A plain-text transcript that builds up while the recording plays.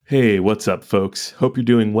Hey, what's up, folks? Hope you're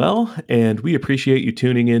doing well, and we appreciate you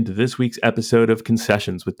tuning in to this week's episode of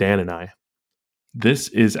Concessions with Dan and I. This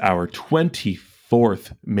is our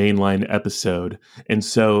 24th mainline episode, and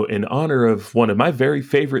so in honor of one of my very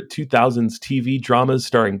favorite 2000s TV dramas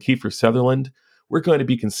starring Kiefer Sutherland, we're going to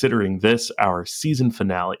be considering this our season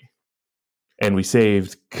finale. And we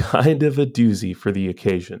saved kind of a doozy for the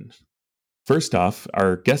occasion. First off,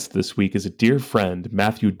 our guest this week is a dear friend,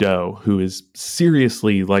 Matthew Doe, who is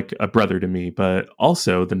seriously like a brother to me, but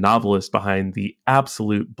also the novelist behind the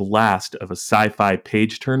absolute blast of a sci-fi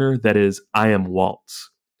page-turner that is I Am Waltz.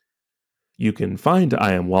 You can find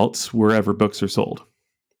I Am Waltz wherever books are sold.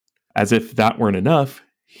 As if that weren't enough,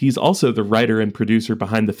 he's also the writer and producer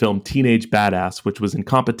behind the film Teenage Badass, which was in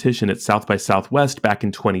competition at South by Southwest back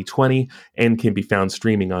in 2020 and can be found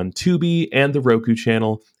streaming on Tubi and the Roku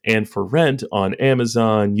channel and for rent on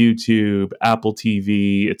Amazon, YouTube, Apple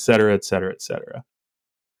TV, etc., etc., etc.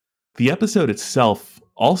 The episode itself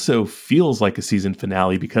also feels like a season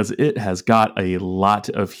finale because it has got a lot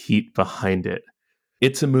of heat behind it.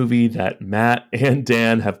 It's a movie that Matt and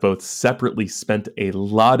Dan have both separately spent a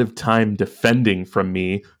lot of time defending from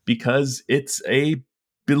me because it's a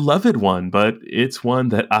beloved one, but it's one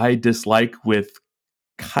that I dislike with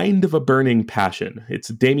kind of a burning passion. It's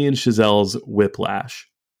Damien Chazelle's Whiplash.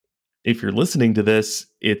 If you're listening to this,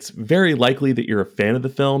 it's very likely that you're a fan of the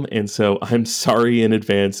film, and so I'm sorry in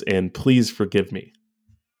advance, and please forgive me.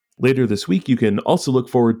 Later this week, you can also look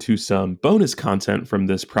forward to some bonus content from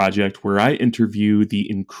this project where I interview the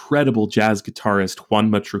incredible jazz guitarist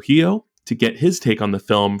Juanma Trujillo to get his take on the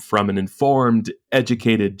film from an informed,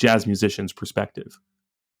 educated jazz musician's perspective.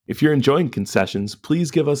 If you're enjoying Concessions,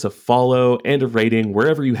 please give us a follow and a rating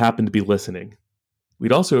wherever you happen to be listening.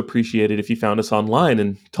 We'd also appreciate it if you found us online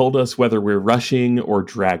and told us whether we're rushing or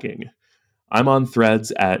dragging. I'm on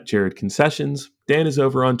Threads at Jared Concessions. Dan is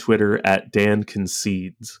over on Twitter at Dan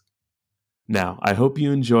Concedes. Now, I hope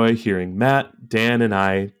you enjoy hearing Matt, Dan, and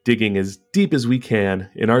I digging as deep as we can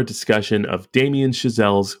in our discussion of Damien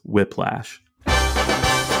Chazelle's Whiplash.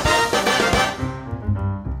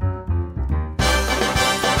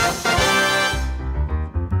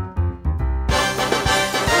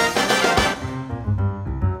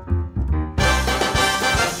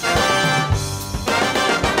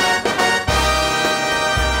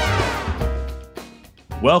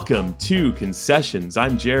 Welcome to Concessions.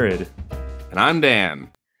 I'm Jared. And I'm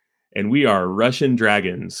Dan. And we are Russian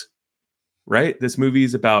Dragons. Right? This movie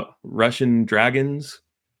is about Russian dragons?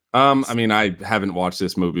 I mean, I haven't watched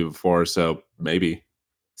this movie before, so maybe.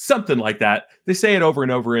 Something like that. They say it over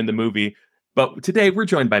and over in the movie. But today we're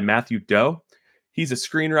joined by Matthew Doe. He's a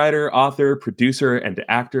screenwriter, author, producer, and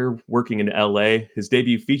actor working in LA. His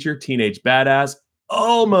debut feature, Teenage Badass,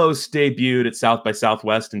 almost debuted at South by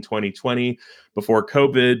Southwest in 2020 before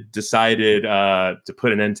COVID decided to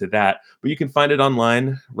put an end to that. But you can find it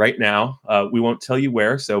online right now. We won't tell you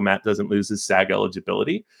where, so Matt doesn't lose his SAG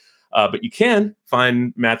eligibility. But you can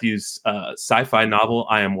find Matthew's sci-fi novel,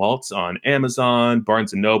 I Am Waltz, on Amazon,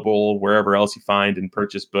 Barnes & Noble, wherever else you find and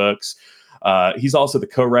purchase books. He's also the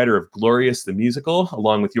co-writer of Glorious the Musical,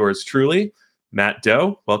 along with yours truly, Matt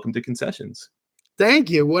Doe. Welcome to Concessions. Thank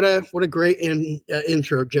you. What a great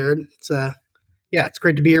intro, Jared. It's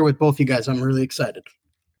great to be here with both you guys. I'm really excited.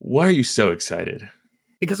 Why are you so excited?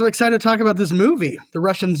 Because I'm excited to talk about this movie, The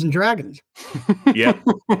Russians and Dragons. Yeah.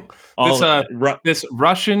 This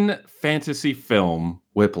Russian fantasy film,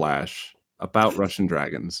 Whiplash, about Russian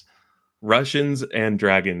dragons. Russians and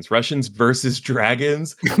Dragons. Russians versus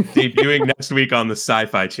Dragons, debuting next week on the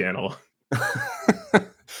Sci-Fi Channel.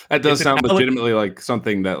 That does sound legitimately like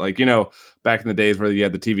something that, like, you know, back in the days where you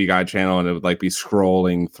had the TV Guide channel and it would like be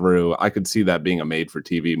scrolling through. I could see that being a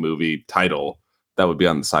made-for-TV movie title that would be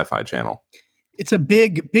on the Sci-Fi Channel. It's a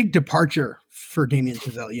big departure for Damien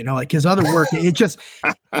Chazelle. You know, like his other work. It just,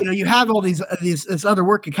 you know, you have all this other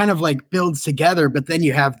work. It kind of like builds together, but then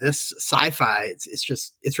you have this sci-fi.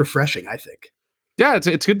 It's refreshing, I think. Yeah,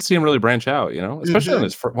 it's good to see him really branch out, you know, especially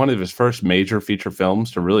on one of his first major feature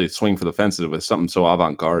films to really swing for the fences with something so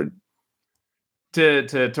avant-garde.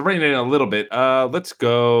 To rein in a little bit, let's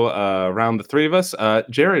go around the three of us.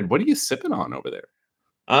 Jared, what are you sipping on over there?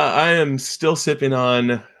 I am still sipping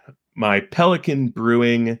on my Pelican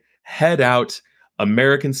Brewing Head Out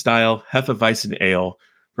American-style Hefeweizen Ale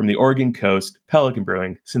from the Oregon coast, Pelican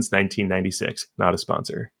Brewing, since 1996. Not a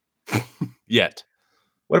sponsor. Yet.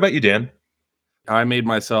 What about you, Dan? I made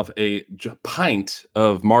myself a pint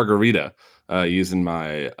of margarita using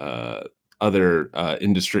my other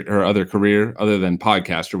industry or other career other than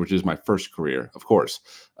podcaster, which is my first career, of course,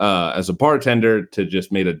 as a bartender, to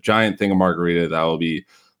just made a giant thing of margarita that I will be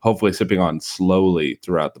hopefully sipping on slowly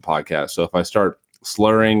throughout the podcast. So if I start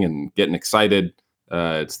slurring and getting excited,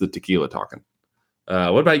 it's the tequila talking.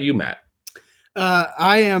 What about you, Matt?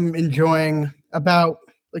 I am enjoying about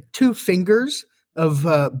like 2 fingers of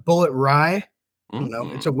Bullet Rye. I don't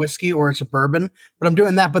know, it's a whiskey or it's a bourbon, but I'm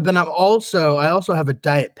doing that. But then I also have a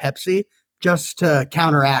Diet Pepsi just to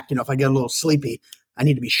counteract. If I get a little sleepy, I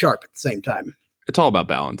need to be sharp at the same time. It's all about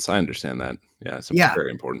balance. I understand that. Yeah, it's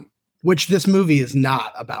very important. Which this movie is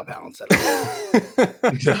not about balance at all.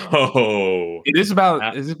 No, it is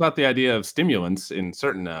about the idea of stimulants in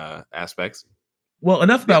certain aspects. Well,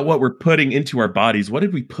 enough about what we're putting into our bodies. What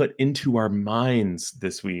did we put into our minds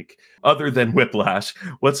this week? Other than Whiplash,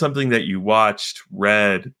 what's something that you watched,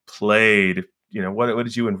 read, played? What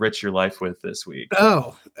did you enrich your life with this week?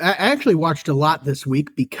 Oh, I actually watched a lot this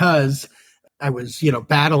week because I was,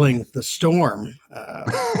 battling the storm,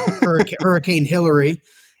 Hurricane Hillary,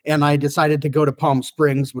 and I decided to go to Palm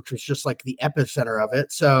Springs, which was just like the epicenter of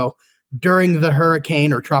it. So during the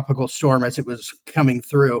hurricane or tropical storm as it was coming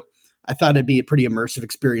through, I thought it'd be a pretty immersive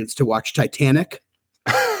experience to watch Titanic.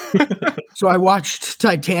 So I watched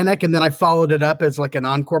Titanic, and then I followed it up as like an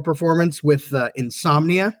encore performance with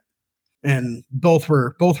Insomnia, and both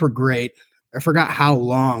were great. I forgot how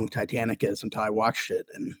long Titanic is until I watched it,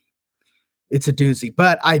 and it's a doozy.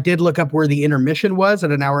 But I did look up where the intermission was at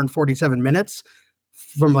 1 hour and 47 minutes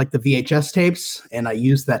from like the VHS tapes, and I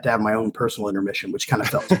used that to have my own personal intermission, which kind of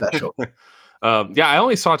felt special. I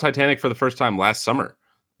only saw Titanic for the first time last summer.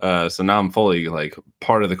 So now I'm fully like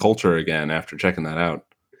part of the culture again after checking that out.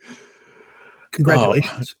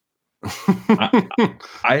 Congratulations.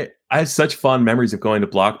 I have such fond memories of going to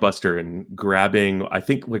Blockbuster and grabbing, I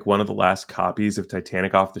think, like one of the last copies of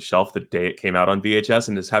Titanic off the shelf the day it came out on VHS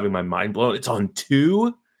and just having my mind blown. It's on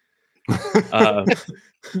 2. There's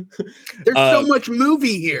so much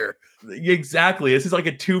movie here. Exactly. This is like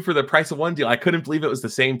a 2 for the price of 1 deal. I couldn't believe it was the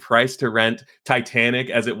same price to rent Titanic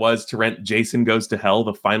as it was to rent Jason Goes to Hell,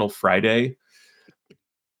 the final Friday.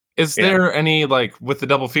 Is there any, like, with the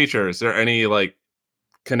double feature, is there any, like,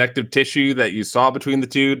 connective tissue that you saw between the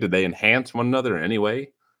two? Did they enhance one another in any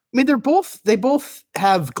way? I mean, they both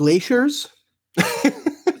have glaciers.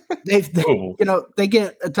 They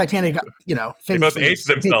get a Titanic, they both age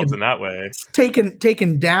themselves in that way.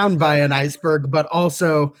 Taken down by an iceberg, but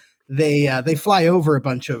also they fly over a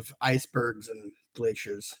bunch of icebergs and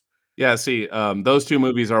glaciers. Yeah, see, those 2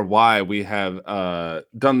 movies are why we have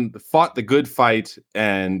fought the good fight,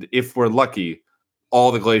 and if we're lucky,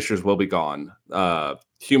 all the glaciers will be gone.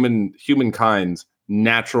 Humankind's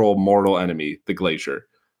natural mortal enemy, the glacier.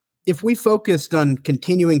 If we focused on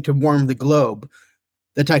continuing to warm the globe,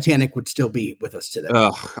 the Titanic would still be with us today.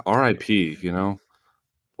 R.I.P.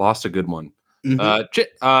 Lost a good one.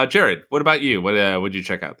 Mm-hmm. Jared, what about you? What did you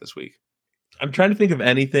check out this week? I'm trying to think of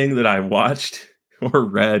anything that I watched or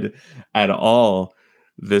read at all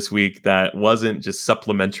this week that wasn't just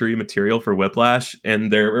supplementary material for Whiplash,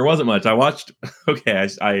 and there wasn't much. I watched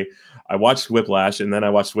I watched Whiplash, and then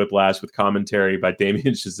I watched Whiplash with commentary by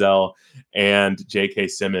Damien Chazelle and J.K.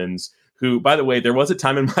 Simmons, who, by the way, there was a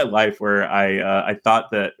time in my life where I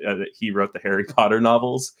thought that he wrote the Harry Potter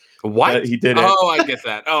novels. What? He did it. Oh, I get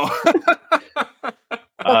that.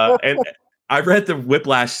 And I read the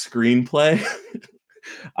Whiplash screenplay.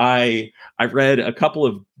 I read a couple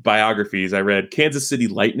of biographies. I read Kansas City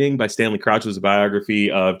Lightning by Stanley Crouch, was a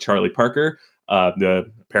biography of Charlie Parker,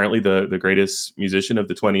 apparently the greatest musician of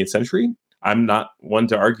the 20th century. I'm not one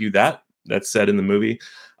to argue that. That's said in the movie.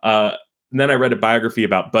 And then I read a biography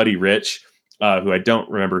about Buddy Rich, who I don't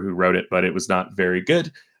remember who wrote it, but it was not very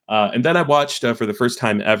good. And then I watched, for the first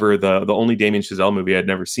time ever, the only Damien Chazelle movie I'd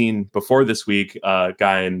never seen before this week,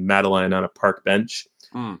 Guy and Madeline on a Park Bench,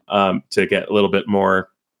 to get a little bit more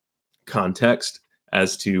context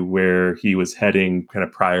as to where he was heading kind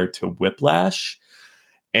of prior to Whiplash.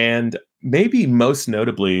 And maybe most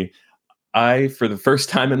notably, I, for the first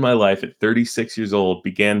time in my life at 36 years old,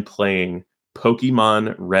 began playing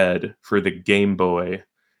Pokemon Red for the Game Boy.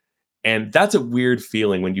 And that's a weird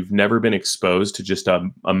feeling when you've never been exposed to just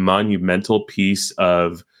a monumental piece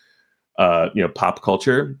of pop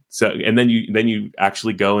culture. So, and then you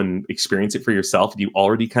actually go and experience it for yourself, and you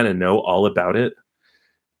already kind of know all about it.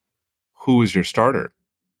 Who was your starter?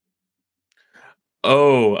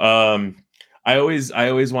 I always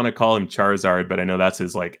want to call him Charizard, but I know that's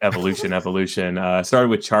his like evolution. Started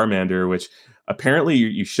with Charmander, which apparently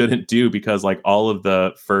you shouldn't do because like all of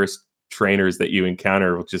the first trainers that you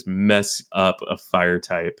encounter will just mess up a fire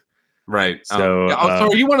type. Right. So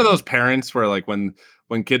are you one of those parents where like when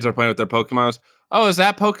kids are playing with their Pokemon, Oh, is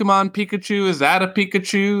that Pokemon Pikachu? Is that a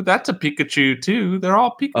Pikachu? That's a Pikachu too. They're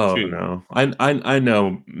all Oh Pikachu. no, I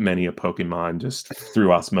know many a Pokemon just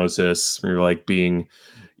through osmosis, or like being,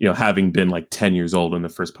 having been like 10 years old when the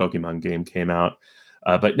first Pokemon game came out.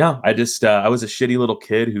 But no, I was a shitty little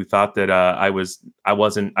kid who thought that I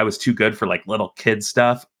was too good for like little kid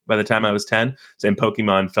stuff by the time I was 10. And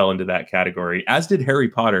Pokemon fell into that category, as did Harry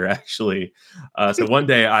Potter actually. So one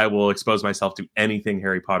day I will expose myself to anything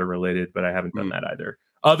Harry Potter related, but I haven't done that either.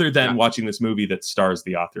 Other than watching this movie that stars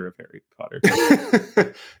the author of Harry Potter.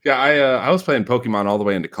 Yeah, I was playing Pokemon all the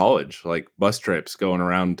way into college, like bus trips going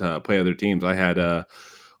around to play other teams. I had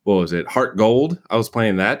what was it, Heart Gold? I was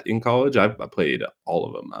playing that in college. I played all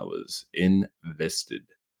of them. I was invested.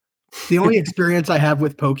 The only experience I have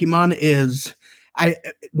with Pokemon is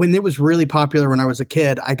when it was really popular when I was a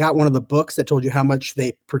kid, I got one of the books that told you how much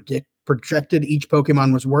they projected each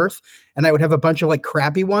Pokemon was worth, and I would have a bunch of like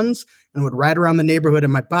crappy ones and would ride around the neighborhood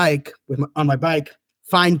on my bike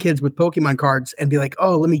find kids with Pokemon cards and be like,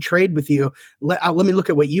 "Oh, let me trade with you. Let me look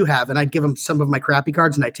at what you have." And I'd give them some of my crappy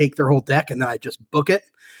cards, and I take their whole deck, and then I just book it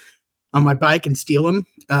on my bike and steal them.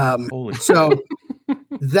 So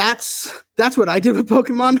that's what I did with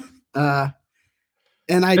Pokemon,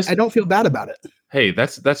 and I don't feel bad about it. Hey,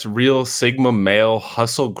 that's real Sigma male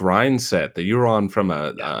hustle grind set that you were on from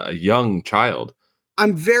a young child.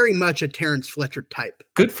 I'm very much a Terrence Fletcher type.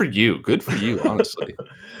 Good for you, honestly.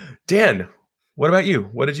 Dan, what about you?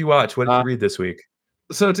 What did you watch? What did you read this week?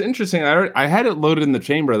 So it's interesting. I had it loaded in the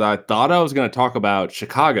chamber that I thought I was going to talk about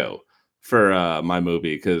Chicago for my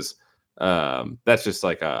movie because that's just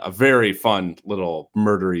like a very fun little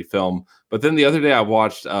murdery film. But then the other day I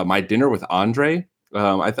watched My Dinner with Andre.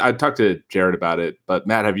 I talked to Jared about it, but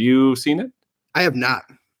Matt, have you seen it? I have not.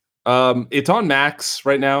 It's on Max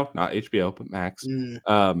right now, not HBO, but Max.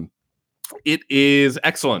 It is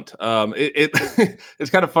excellent. It's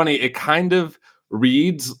kind of funny. It kind of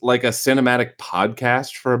reads like a cinematic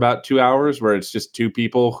podcast for about 2 hours, where it's just two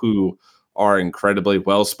people who are incredibly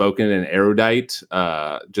well spoken and erudite,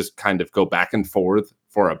 just kind of go back and forth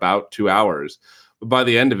for about 2 hours. But by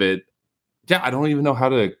the end of it, I don't even know how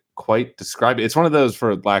to quite describe it. It's one of those,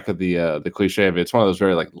 for lack of the cliche of it, it's one of those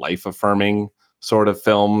very like life affirming sort of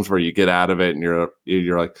films where you get out of it and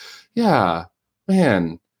you're like, yeah,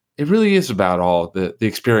 man, it really is about all the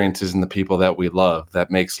experiences and the people that we love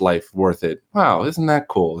that makes life worth it. Wow, isn't that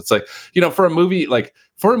cool? It's like, for a movie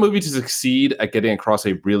to succeed at getting across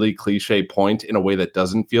a really cliche point in a way that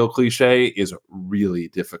doesn't feel cliche is really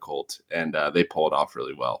difficult, and they pull it off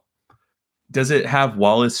really well. Does it have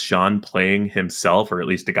Wallace Shawn playing himself, or at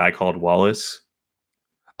least a guy called Wallace?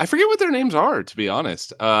 I forget what their names are, to be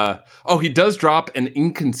honest. He does drop an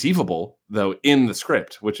inconceivable, though, in the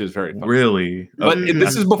script, which is very fun. Really? But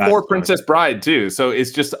this is before Princess Bride, too. So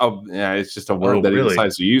it's just a word that he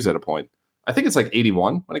decides to use at a point. I think it's like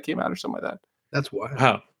 81 when it came out or something like that. That's wild.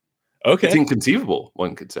 Wow. Okay. It's inconceivable,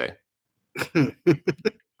 one could say.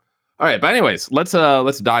 All right, but anyways, let's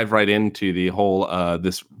dive right into the whole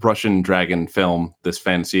this Russian dragon film, this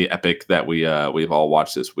fantasy epic that we've all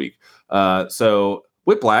watched this week. So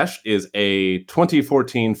Whiplash is a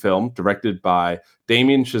 2014 film directed by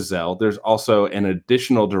Damien Chazelle. There's also an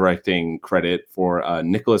additional directing credit for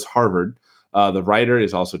Nicholas Harvard. The writer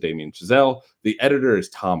is also Damien Chazelle. The editor is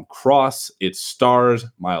Tom Cross. It stars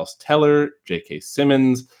Miles Teller, J.K.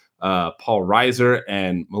 Simmons, Paul Reiser,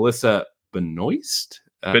 and Melissa Benoist.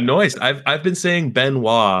 Benoist. I've been saying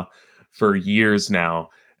Benoit for years now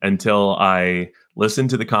until I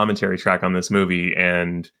listened to the commentary track on this movie,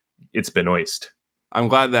 and it's Benoist. I'm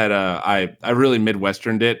glad that I really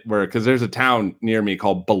Midwesterned it, because there's a town near me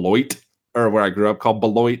called Beloit, or where I grew up, called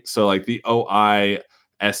Beloit. So like the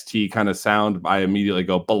O-I-S-T kind of sound, I immediately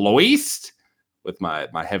go Beloist with my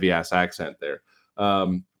heavy ass accent there.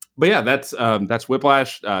 But yeah, that's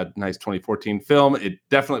Whiplash. Nice 2014 film. It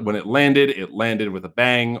definitely, when it landed with a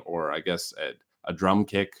bang, or I guess a drum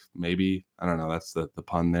kick, maybe. I don't know. That's the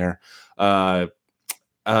pun there.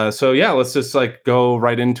 So yeah, let's just like go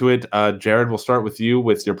right into it. Jared, we'll start with you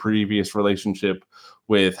with your previous relationship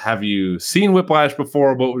with. Have you seen Whiplash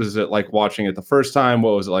before? What was it like watching it the first time?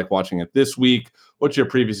 What was it like watching it this week? What's your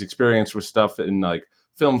previous experience with stuff in like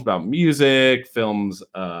films about music, films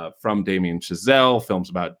from Damien Chazelle, films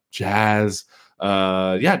about jazz?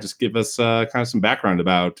 Just give us kind of some background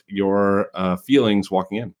about your feelings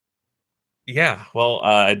walking in. Yeah, well,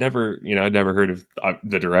 I'd never heard of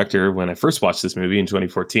the director when I first watched this movie in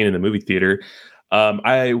 2014 in the movie theater.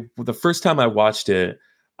 The first time I watched it,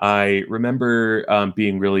 I remember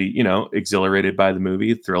being really, exhilarated by the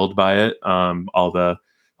movie, thrilled by it. All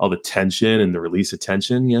the tension and the release of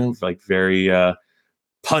tension, like very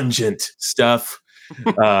pungent stuff.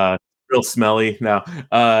 Real smelly. No,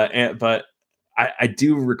 but I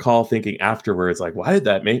do recall thinking afterwards, like, why did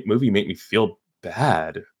that movie make me feel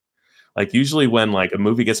bad? Like usually when like a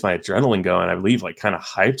movie gets my adrenaline going, I leave like kind of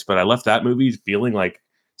hyped, but I left that movie feeling like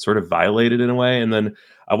sort of violated in a way. And then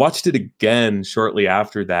I watched it again shortly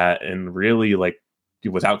after that, and really like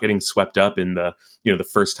without getting swept up in the the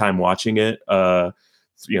first time watching it,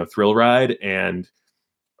 thrill ride, and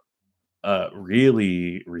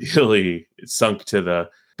really, really sunk to the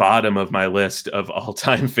bottom of my list of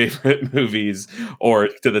all-time favorite movies, or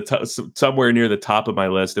to the somewhere near the top of my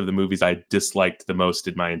list of the movies I disliked the most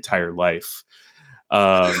in my entire life.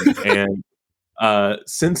 And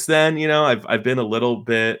since then, I've been a little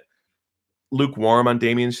bit lukewarm on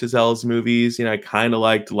Damien Chazelle's movies. I kind of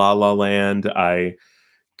liked La La Land. I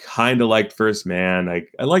kind of liked First Man.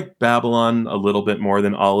 I liked Babylon a little bit more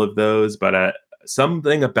than all of those, but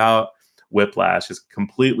something about Whiplash has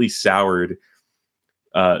completely soured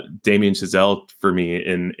Damien Chazelle for me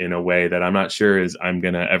in a way that I'm not sure is I'm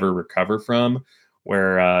gonna ever recover from.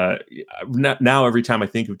 Where now every time I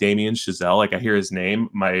think of Damien Chazelle, like I hear his name,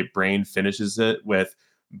 my brain finishes it with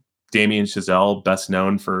Damien Chazelle, best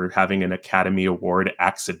known for having an Academy Award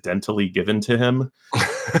accidentally given to him.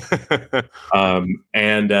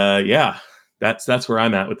 Yeah, that's where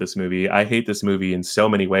I'm at with this movie. I hate this movie in so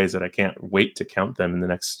many ways that I can't wait to count them in the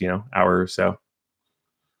next hour or so.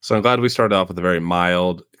 So I'm glad we started off with a very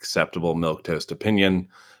mild, acceptable milquetoast opinion.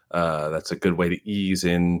 That's a good way to ease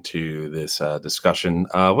into this discussion.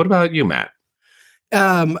 What about you, Matt?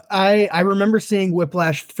 I remember seeing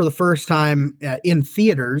Whiplash for the first time in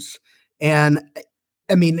theaters, and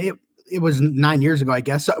I mean it was 9 years ago, I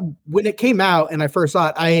guess. So when it came out and I first saw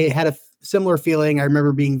it, I had a similar feeling. I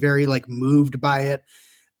remember being very like moved by it.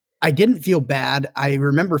 I didn't feel bad. I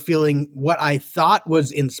remember feeling what I thought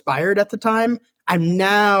was inspired at the time. I'm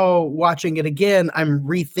now watching it again. I'm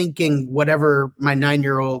rethinking whatever my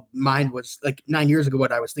 9-year-old mind was like 9 years ago,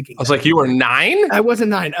 what I was thinking. I was like, you were 9? I wasn't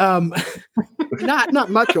 9. Not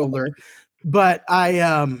much older, but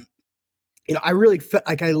I really felt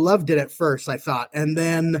like I loved it at first, I thought. And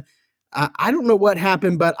then I don't know what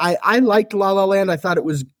happened, but I liked La La Land. I thought it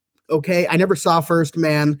was okay. I never saw First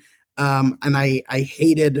Man. And I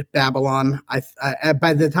hated Babylon. I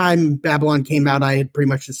by the time Babylon came out, I had pretty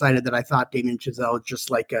much decided that I thought Damien Chazelle is just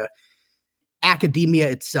like academia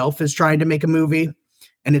itself is trying to make a movie,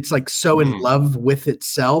 and it's like so in love with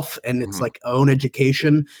itself and its like own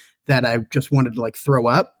education that I just wanted to like throw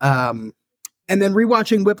up. And then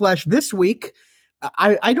rewatching Whiplash this week,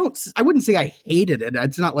 I wouldn't say I hated it.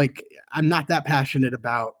 It's not like I'm not that passionate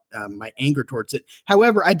about my anger towards it.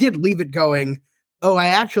 However, I did leave it going, oh, I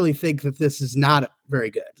actually think that this is not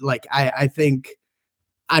very good. Like, I think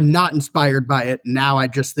I'm not inspired by it. Now I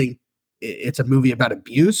just think it's a movie about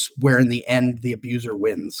abuse, where in the end, the abuser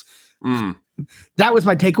wins. That was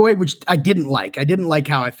my takeaway, which I didn't like. I didn't like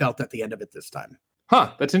how I felt at the end of it this time.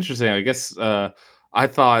 Huh, that's interesting. I guess I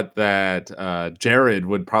thought that Jared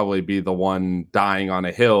would probably be the one dying on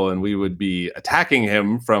a hill, and we would be attacking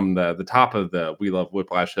him from the top of the We Love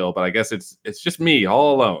Whiplash hill. But I guess it's just me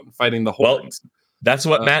all alone fighting the hordes. Well, that's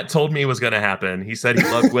what Matt told me was going to happen. He said he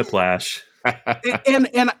loved Whiplash.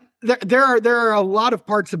 and there are a lot of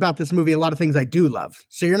parts about this movie, a lot of things I do love.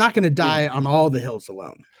 So you're not going to die on all the hills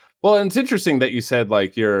alone. Well, and it's interesting that you said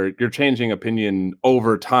like you're changing opinion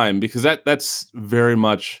over time, because that's very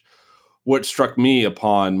much what struck me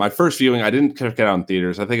upon my first viewing. I didn't check it out in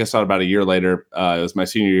theaters. I think I saw it about a year later. It was my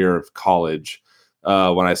senior year of college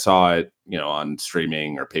when I saw it, on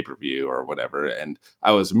streaming or pay-per-view or whatever. And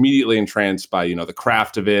I was immediately entranced by, the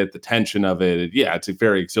craft of it, the tension of it. Yeah, it's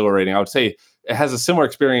very exhilarating. I would say it has a similar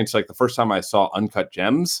experience like the first time I saw Uncut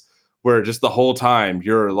Gems, where just the whole time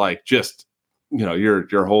you're like, just,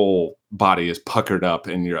 your whole body is puckered up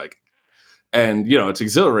and you're like, and, it's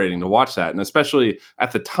exhilarating to watch that. And especially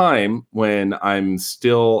at the time when I'm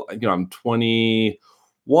still, I'm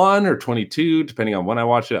 21 or 22, depending on when I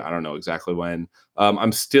watch it. I don't know exactly when.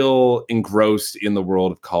 I'm still engrossed in the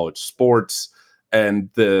world of college sports,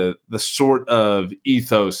 and the sort of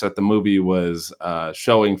ethos that the movie was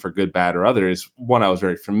showing for Good, Bad, or Other is one I was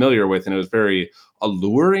very familiar with, and it was very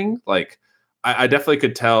alluring. Like I definitely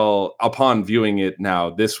could tell upon viewing it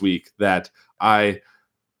now this week that I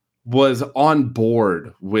was on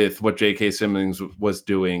board with what J.K. Simmons was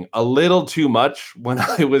doing a little too much when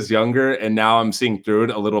I was younger, and now I'm seeing through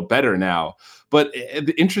it a little better now. But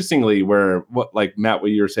interestingly, what Matt,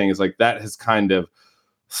 what you were saying is like that has kind of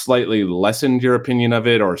slightly lessened your opinion of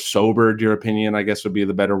it, or sobered your opinion, I guess would be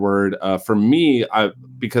the better word. For me,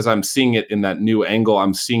 because I'm seeing it in that new angle,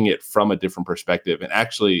 I'm seeing it from a different perspective, and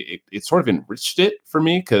actually it sort of enriched it for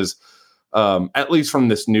me, because at least from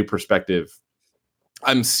this new perspective,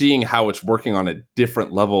 I'm seeing how it's working on a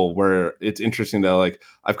different level where it's interesting that like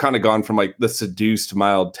I've kind of gone from like the seduced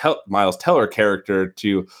Miles Teller character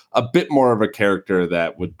to a bit more of a character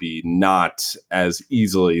that would be not as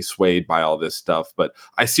easily swayed by all this stuff. But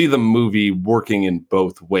I see the movie working in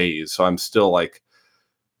both ways. So I'm still like,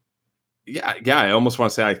 yeah, I almost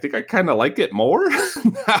want to say I think I kind of like it more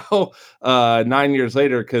now, 9 years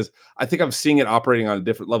later, because I think I'm seeing it operating on a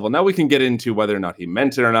different level. Now we can get into whether or not he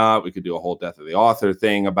meant it or not. We could do a whole death of the author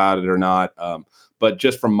thing about it or not. But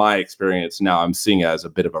just from my experience now, I'm seeing it as a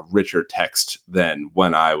bit of a richer text than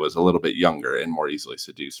when I was a little bit younger and more easily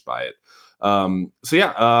seduced by it.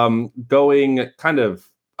 Going kind of,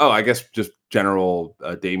 I guess just general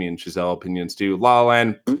Damien Chazelle opinions too. La La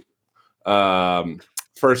Land.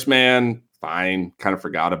 First Man, fine. Kind of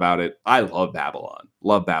forgot about it. I love Babylon.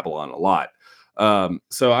 Love Babylon a lot.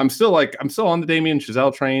 So I'm still on the Damien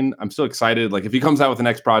Chazelle train. I'm still excited. Like if he comes out with the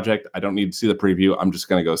next project, I don't need to see the preview. I'm just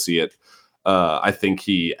gonna go see it. I think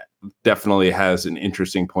he definitely has an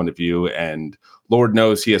interesting point of view, and Lord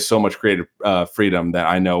knows he has so much creative freedom that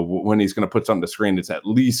I know when he's going to put something to screen, it's at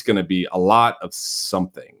least going to be a lot of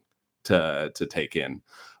something to take in.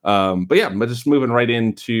 But yeah, but just moving right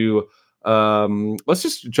into. Let's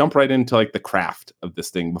just jump right into like the craft of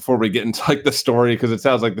this thing before we get into like the story, because it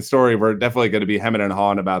sounds like the story we're definitely going to be hemming and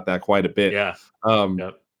hawing about that quite a bit. Yeah.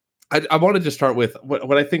 Yep. I wanted to start with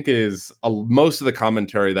what I think is most of the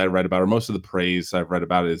commentary that I read about, or most of the praise I've read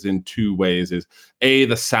about, is in two ways: is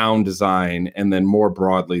the sound design, and then more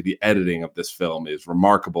broadly the editing of this film is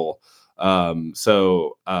remarkable.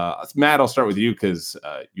 Matt, I'll start with you because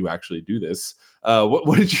you actually do this.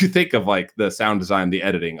 What did you think of like the sound design, the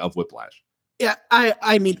editing of Whiplash? Yeah,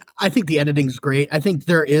 I mean, I think the editing's great. I think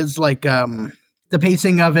there is like the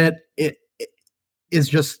pacing of it is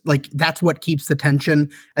just like that's what keeps the tension.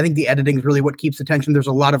 I think the editing is really what keeps the tension. There's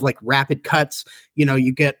a lot of like rapid cuts.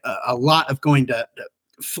 You get a lot of going to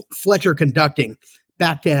Fletcher conducting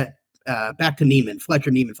back to Neiman, Fletcher,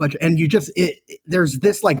 and there's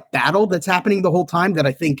this like battle that's happening the whole time that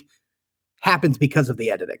I think happens because of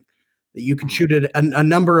the editing. You can shoot it a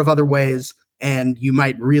number of other ways, and you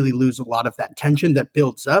might really lose a lot of that tension that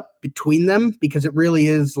builds up between them, because it really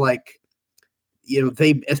is like,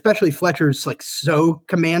 they, especially Fletcher's like so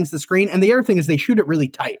commands the screen. And the other thing is they shoot it really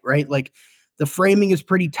tight, right? Like the framing is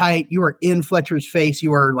pretty tight. You are in Fletcher's face.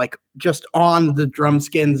 You are like just on the drum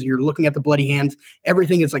skins. You're looking at the bloody hands.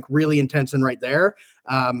 Everything is like really intense and right there.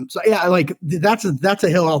 So yeah, like that's a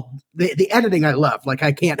hill. The editing I love. Like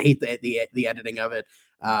I can't hate the editing of it.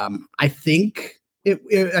 I think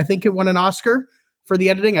it won an Oscar for the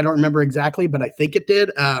editing. I don't remember exactly, but I think it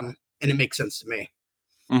did. And it makes sense to me.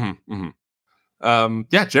 Mm-hmm, mm-hmm.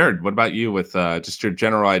 Jared, what about you with just your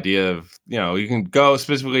general idea of, you can go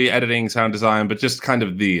specifically editing, sound design, but just kind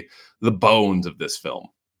of the bones of this film?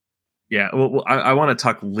 Yeah, well, I want to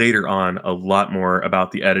talk later on a lot more about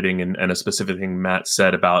the editing and a specific thing Matt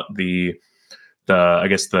said about the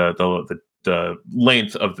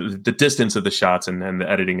length of the distance of the shots and the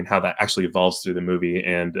editing and how that actually evolves through the movie,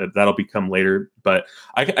 and that'll become later. But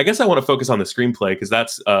I guess I want to focus on the screenplay, because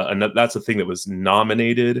that's a thing that was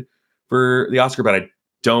nominated for the Oscar, but I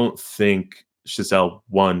don't think Chazelle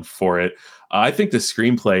won for it. I think the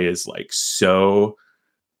screenplay is like so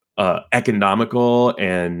economical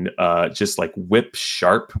and just like whip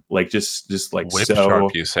sharp, like just like whip so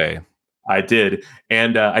sharp, you say. I did.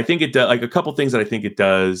 And I think it does, like a couple things that I think it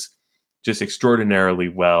does just extraordinarily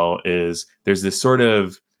well is there's this sort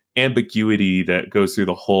of ambiguity that goes through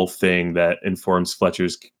the whole thing that informs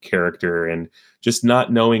Fletcher's character, and just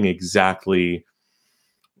not knowing exactly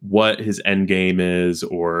what his end game is,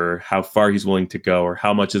 or how far he's willing to go, or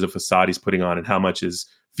how much is a facade he's putting on and how much is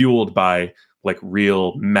fueled by like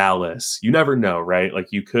real malice. You never know, right?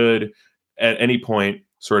 Like you could at any point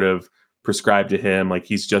sort of prescribe to him like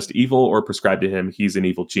he's just evil, or prescribe to him he's an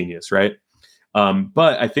evil genius, right?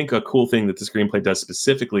 But I think a cool thing that the screenplay does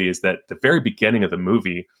specifically is that the very beginning of the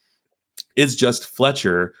movie is just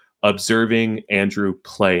Fletcher observing Andrew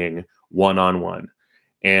playing one-on-one.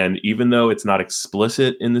 And even though it's not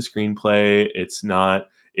explicit in the screenplay,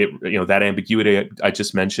 that ambiguity I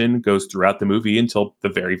just mentioned goes throughout the movie until the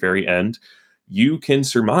very, very end. You can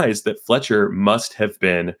surmise that Fletcher must have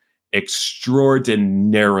been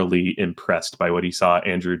extraordinarily impressed by what he saw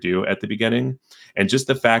Andrew do at the beginning. And just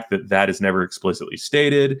the fact that that is never explicitly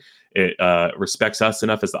stated, it respects us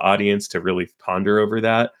enough as the audience to really ponder over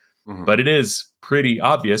that. Mm-hmm. But it is pretty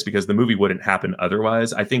obvious because the movie wouldn't happen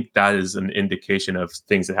otherwise. I think that is an indication of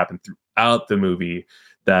things that happen throughout the movie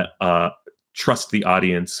that trust the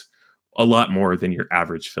audience a lot more than your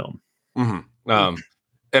average film. Mm-hmm.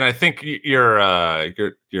 And I think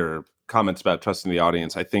your comments about trusting the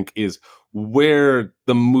audience, I think, is where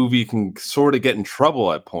the movie can sort of get in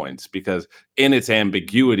trouble at points, because in its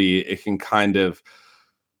ambiguity, it can kind of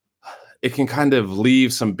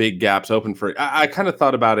leave some big gaps open for it. I kind of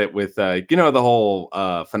thought about it with the whole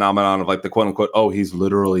phenomenon of like the quote unquote, oh, he's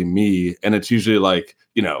literally me, and it's usually like,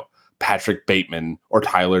 Patrick Bateman or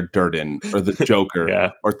Tyler Durden or the Joker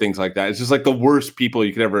Yeah. or things like that. It's just like the worst people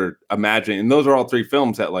you could ever imagine. And those are all three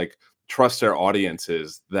films that like trust their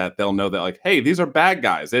audiences, that they'll know that like, hey, these are bad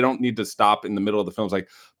guys. They don't need to stop in the middle of the films. Like,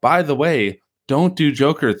 by the way, don't do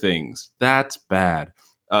Joker things. That's bad.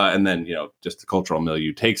 And then, just the cultural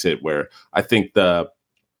milieu takes it, where I think the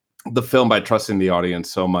film, by trusting the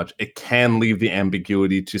audience so much, it can leave the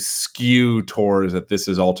ambiguity to skew towards that this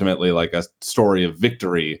is ultimately like a story of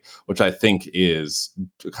victory, which I think is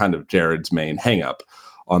kind of Jared's main hangup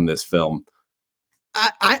on this film.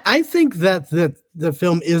 I think that the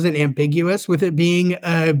film isn't ambiguous with it being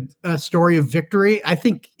a story of victory. I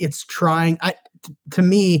think it's trying. To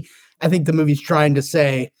me, I think the movie's trying to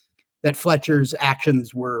say that Fletcher's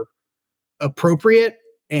actions were appropriate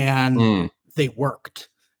and they worked.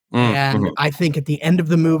 And I think at the end of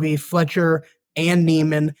the movie, Fletcher and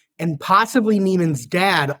Neiman and possibly Neiman's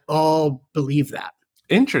dad all believe that.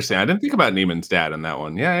 Interesting. I didn't think about Neiman's dad in that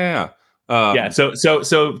one. Yeah. So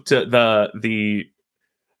to the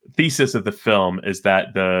thesis of the film is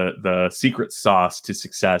that the secret sauce to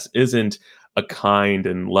success isn't a kind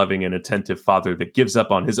and loving and attentive father that gives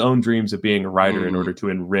up on his own dreams of being a writer in order to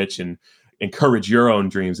enrich and encourage your own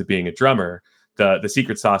dreams of being a drummer. The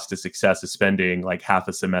secret sauce to success is spending like half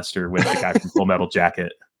a semester with the guy from Full Metal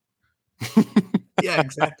Jacket. Yeah,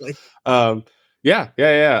 exactly. No,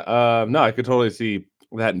 I could totally see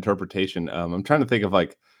that interpretation. I'm trying to think of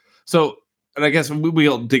like, so, and I guess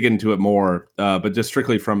we'll dig into it more, but just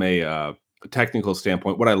strictly from a technical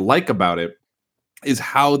standpoint, what I like about it is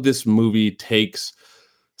how this movie takes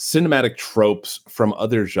cinematic tropes from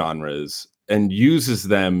other genres and uses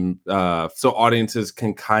them so audiences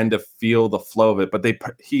can kind of feel the flow of it, but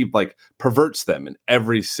he like perverts them in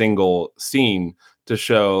every single scene to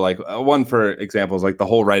show, like, one for example is like the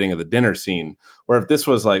whole writing of the dinner scene, where if this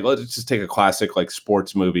was like, let's just take a classic like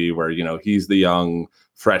sports movie where he's the young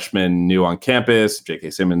freshman new on campus,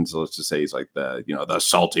 J.K. Simmons, let's just say he's like the the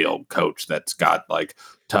salty old coach that's got like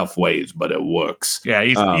tough ways, but it works. Yeah,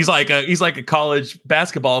 he's like a college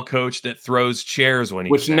basketball coach that throws chairs when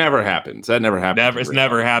which never happens. That never happened. It's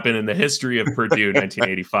never happened in the history of Purdue,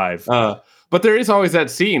 1985. But there is always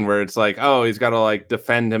that scene where it's like, oh, he's got to like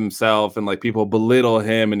defend himself, and like people belittle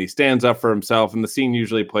him, and he stands up for himself. And the scene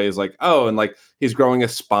usually plays like, oh, and like he's growing a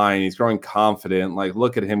spine, he's growing confident. Like,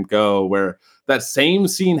 look at him go. Where that same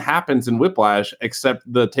scene happens in Whiplash, except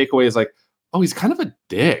the takeaway is like, oh, he's kind of a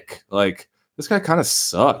dick. Like, this guy kind of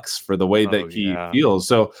sucks for the way that he feels.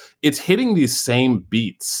 So it's hitting these same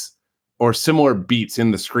beats or similar beats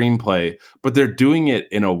in the screenplay, but they're doing it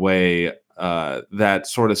in a way that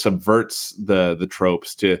sort of subverts the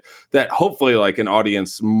tropes, to that hopefully like an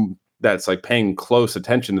audience that's like paying close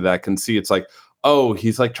attention to that can see. It's like, oh,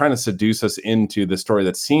 he's like trying to seduce us into the story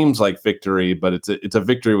that seems like victory, but it's a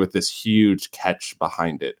victory with this huge catch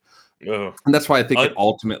behind it. And that's why I think it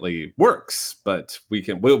ultimately works. But we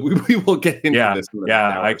will get into this.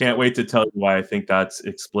 I can't wait to tell you why I think that's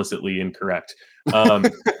explicitly incorrect. No.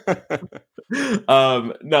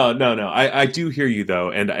 I do hear you though,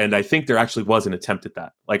 and I think there actually was an attempt at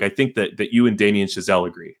that. Like, I think that you and Damien Chazelle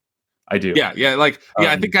agree. I do. Yeah.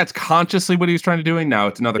 I think that's consciously what he was trying to do. Now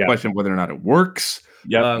it's another question whether or not it works.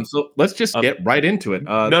 Yeah. So let's just get right into it.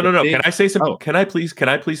 No. Can I say some? Oh. Can I please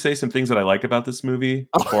say some things that I like about this movie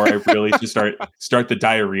before I really just start the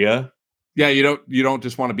diarrhea? Yeah. You don't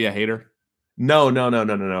just want to be a hater. No.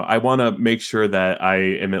 I want to make sure that I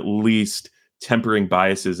am at least tempering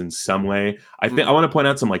biases in some way. I think I want to point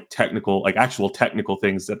out some like actual technical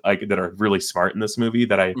things that that are really smart in this movie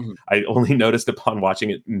that I only noticed upon watching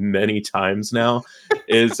it many times now.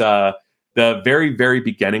 Is the very, very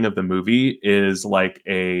beginning of the movie is like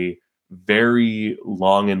a very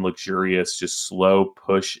long and luxurious, just slow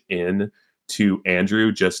push in to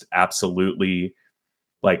Andrew just absolutely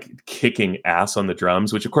like kicking ass on the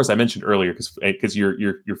drums, which of course I mentioned earlier because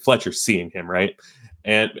you're Fletcher seeing him, right?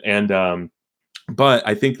 But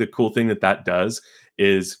I think the cool thing that does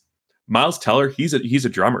is Miles Teller, he's a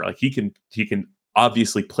drummer. Like he can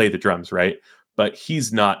obviously play the drums, right? But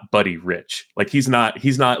he's not Buddy Rich. Like he's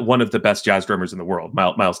not one of the best jazz drummers in the world.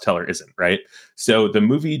 Miles Teller isn't, right? So the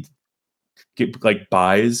movie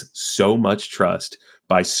buys so much trust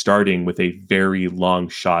by starting with a very long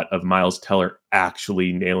shot of Miles Teller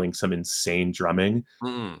actually nailing some insane drumming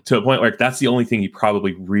to a point where that's the only thing he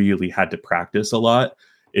probably really had to practice a lot,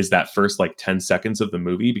 is that first like 10 seconds of the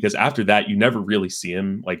movie, because after that you never really see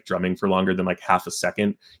him like drumming for longer than like half a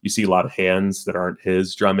second. You see a lot of hands that aren't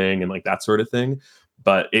his drumming and like that sort of thing.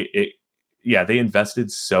 But yeah, they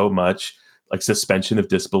invested so much like suspension of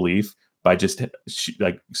disbelief by just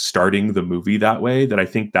like starting the movie that way, that I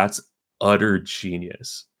think that's utter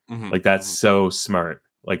genius. Like that's so smart.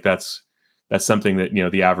 Like that's something that, you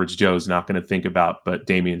know, the average Joe's not going to think about, but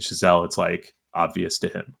Damien Chazelle, it's like obvious to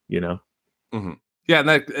him, you know?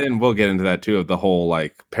 Yeah, and we'll get into that too, of the whole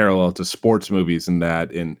like parallel to sports movies, and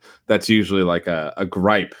that's usually like a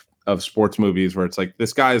gripe of sports movies, where it's like,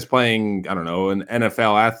 this guy is playing, I don't know, an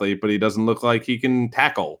NFL athlete, but he doesn't look like he can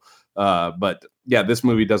tackle. But yeah, this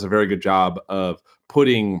movie does a very good job of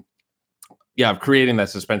creating that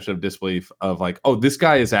suspension of disbelief of like, oh, this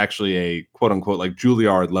guy is actually a quote unquote like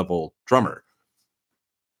Juilliard level drummer.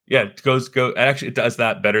 Yeah, actually it does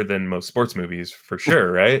that better than most sports movies for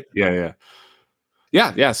sure, right? Yeah.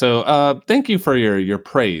 So thank you for your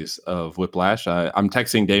praise of Whiplash. I'm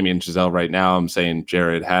texting Damien Chazelle right now. I'm saying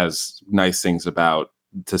Jared has nice things to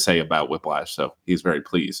say about Whiplash, so he's very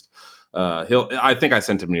pleased. I think I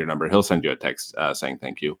sent him your number. He'll send you a text saying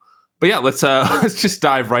thank you. But yeah, let's let's just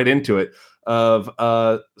dive right into it.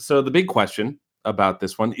 So the big question about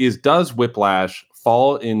this one is, does Whiplash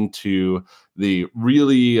fall into the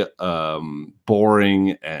really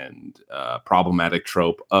boring and problematic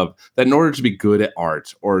trope of that in order to be good at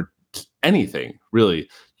art or anything really,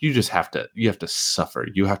 you have to suffer,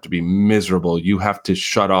 you have to be miserable, you have to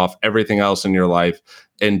shut off everything else in your life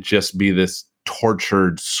and just be this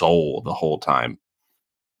tortured soul the whole time?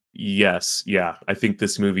 Yes, yeah. I think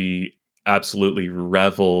this movie absolutely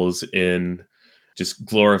revels in just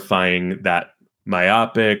glorifying that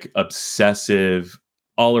myopic, obsessive,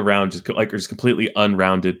 all around just completely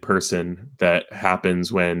unrounded person that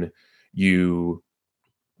happens when you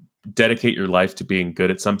dedicate your life to being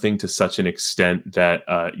good at something to such an extent that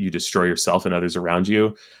you destroy yourself and others around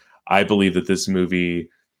you. I believe that this movie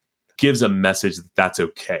gives a message that that's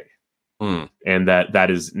okay, and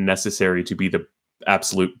that is necessary to be the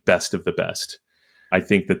absolute best of the best. I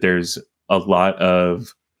think that there's a lot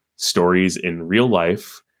of stories in real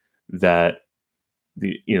life that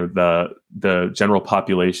the general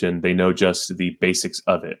population, they know just the basics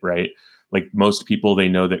of it, right? Like most people, they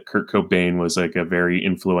know that Kurt Cobain was like a very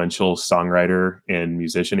influential songwriter and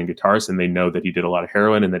musician and guitarist, and they know that he did a lot of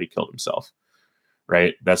heroin and that he killed himself,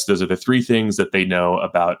 right? Those are the three things that they know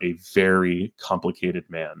about a very complicated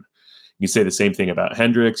man. You say the same thing about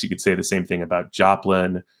Hendrix. You could say the same thing about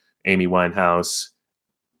Joplin, Amy Winehouse,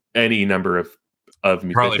 any number of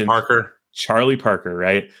musicians. Charlie Parker,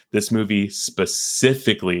 right? This movie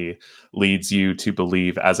specifically leads you to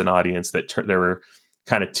believe as an audience that there were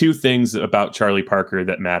kind of two things about Charlie Parker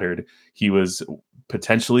that mattered. He was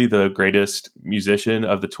potentially the greatest musician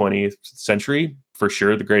of the 20th century, for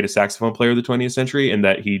sure the greatest saxophone player of the 20th century, and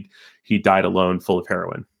that he died alone full of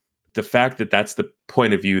heroin. The fact that that's the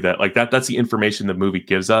point of view that's the information the movie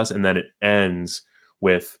gives us, and then it ends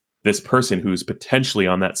with this person who's potentially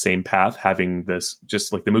on that same path having this,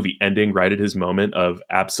 just like the movie ending right at his moment of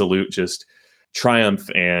absolute just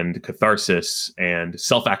triumph and catharsis and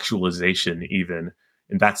self-actualization even.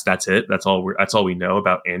 And that's it. That's all we know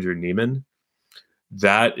about Andrew Neiman.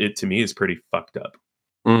 That, it to me, is pretty fucked up.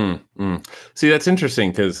 See, that's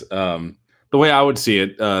interesting, because the way I would see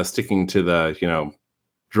it, sticking to the,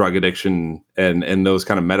 drug addiction and those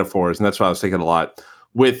kind of metaphors, and that's why I was thinking a lot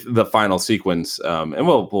with the final sequence, and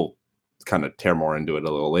we'll kind of tear more into it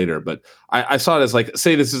a little later, but I saw it as like,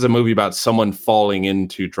 say this is a movie about someone falling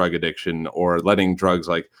into drug addiction or letting drugs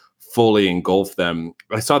like fully engulf them.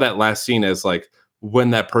 I saw that last scene as like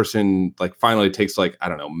when that person like finally takes like, I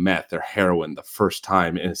don't know, meth or heroin the first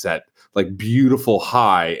time, and it's that like beautiful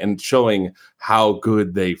high and showing how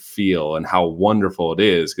good they feel and how wonderful it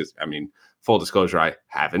is. Because I mean, full disclosure, I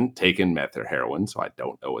haven't taken meth or heroin, so I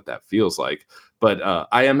don't know what that feels like. But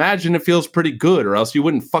I imagine it feels pretty good, or else you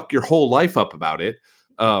wouldn't fuck your whole life up about it.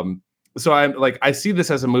 So I'm like, I see this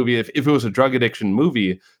as a movie, if it was a drug addiction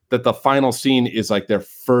movie, that the final scene is like their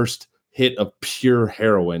first hit of pure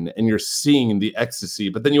heroin, and you're seeing the ecstasy,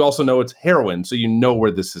 but then you also know it's heroin, so you know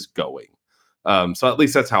where this is going. So at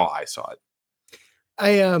least that's how I saw it.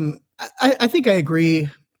 I think I agree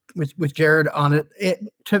with Jared on it.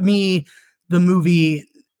 To me, the movie,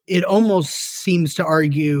 it almost seems to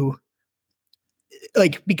argue,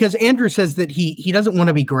 like, because Andrew says that he doesn't want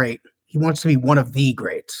to be great. He wants to be one of the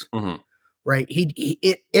greats, right?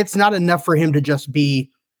 It's not enough for him to just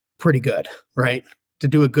be pretty good, right? to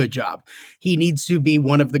do a good job. He needs to be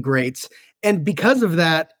one of the greats. And because of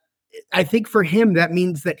that, I think for him, that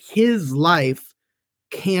means that his life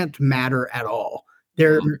can't matter at all.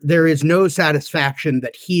 There is no satisfaction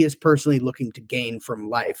that he is personally looking to gain from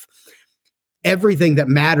life. Everything that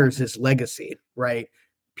matters is legacy, right?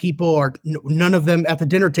 People are none of them at the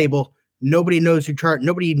dinner table. Nobody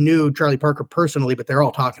knew Charlie Parker personally, but they're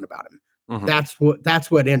all talking about him. That's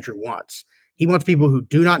what Andrew wants. He wants people who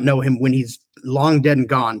do not know him when he's long dead and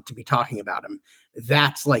gone to be talking about him.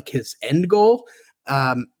 That's like his end goal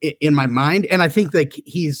in my mind. And I think that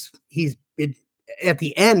at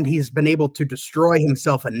the end, he's been able to destroy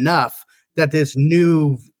himself enough that this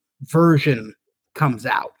new version comes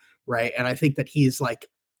out, right? And I think that he's like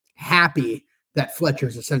happy that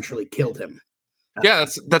Fletcher's essentially killed him. Yeah,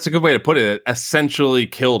 that's a good way to put it. Essentially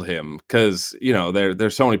killed him, because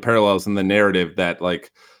there's so many parallels in the narrative that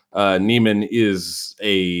like Neiman is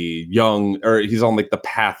he's on like the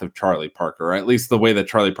path of Charlie Parker, or at least the way that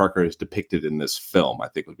Charlie Parker is depicted in this film, I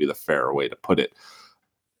think would be the fair way to put it.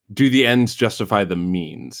 Do the ends justify the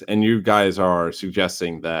means? And you guys are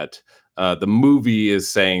suggesting that the movie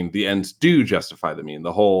is saying the ends do justify the mean.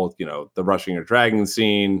 The whole, the rushing or dragging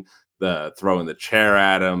scene, the throwing the chair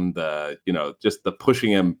at him, just the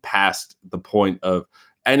pushing him past the point of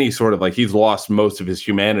any sort of like he's lost most of his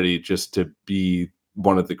humanity just to be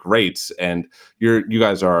one of the greats. And you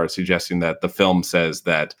guys are suggesting that the film says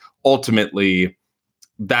that ultimately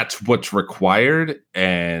that's what's required,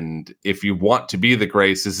 and if you want to be the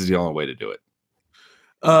greats, this is the only way to do it.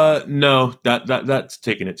 No, that's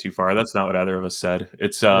taking it too far. That's not what either of us said.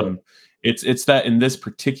 It's that in this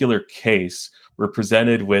particular case, we're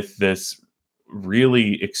presented with this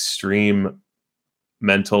really extreme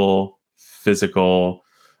mental, physical,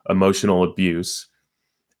 emotional abuse,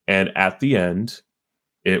 and at the end,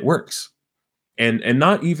 it works. And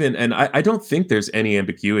not even, and I don't think there's any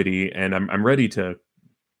ambiguity, and I'm ready to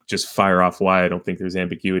just fire off why I don't think there's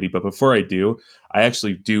ambiguity. But before I do, I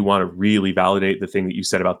actually do want to really validate the thing that you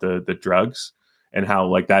said about the drugs and how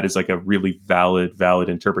like that is like a really valid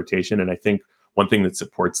interpretation. And I think one thing that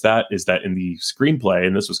supports that is that in the screenplay,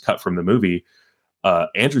 and this was cut from the movie,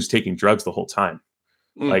 Andrew's taking drugs the whole time.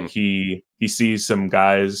 Like he sees some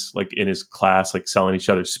guys like in his class like selling each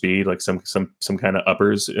other speed, like some kind of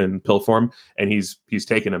uppers in pill form, and he's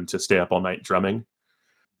taking them to stay up all night drumming.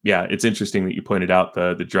 Yeah, it's interesting that you pointed out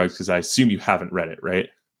the drugs, because I assume you haven't read it, right?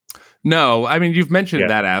 No, I mean, you've mentioned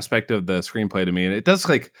that aspect of the screenplay to me, and it does,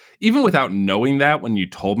 like, even without knowing that, when you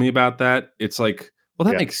told me about that, it's like, well,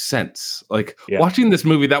 that makes sense. Like, watching this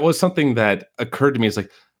movie, that was something that occurred to me. It's like,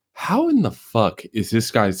 how in the fuck is this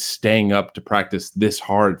guy staying up to practice this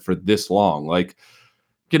hard for this long? Like,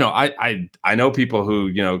 I know people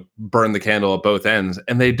who, burn the candle at both ends,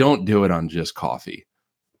 and they don't do it on just coffee.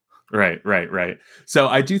 Right. So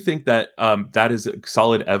I do think that that is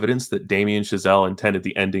solid evidence that Damien Chazelle intended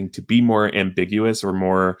the ending to be more ambiguous or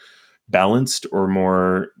more balanced or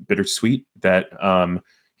more bittersweet, that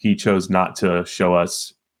he chose not to show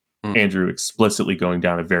us Andrew explicitly going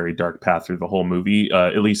down a very dark path through the whole movie,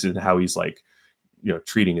 at least in how he's like,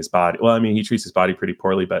 treating his body. Well, I mean, he treats his body pretty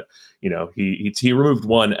poorly, but he removed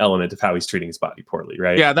one element of how he's treating his body poorly,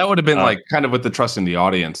 right? Yeah, that would have been like kind of with the trust in the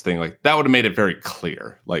audience thing. Like that would have made it very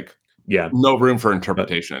clear. Like, no room for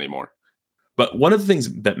interpretation anymore. But one of the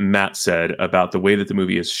things that Matt said about the way that the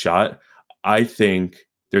movie is shot, I think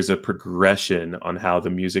there's a progression on how the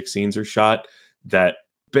music scenes are shot that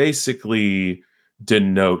basically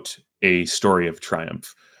denote a story of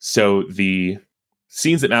triumph. So the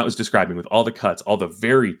scenes that Matt was describing, with all the cuts, all the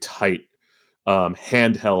very tight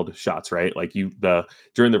handheld shots, right? Like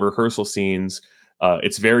during the rehearsal scenes,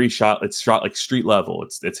 it's shot like street level.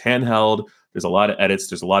 It's handheld. There's a lot of edits.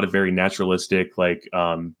 There's a lot of very naturalistic, like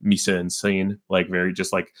mise en scène, like very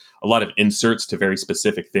just like a lot of inserts to very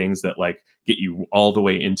specific things that like get you all the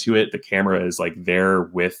way into it. The camera is like there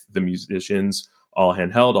with the musicians, all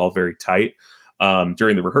handheld, all very tight.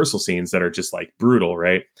 During the rehearsal scenes that are just like brutal,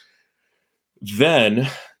 right? Then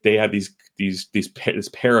they have this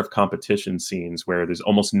pair of competition scenes where there's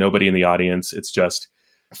almost nobody in the audience. It's just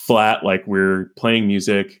flat, like we're playing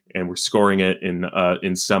music and we're scoring it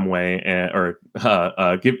in some way, or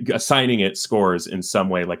assigning it scores in some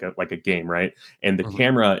way, like a game, right? And the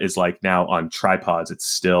camera is like now on tripods.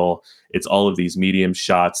 It's all of these medium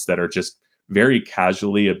shots that are just very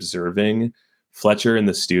casually observing Fletcher and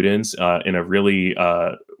the students in a really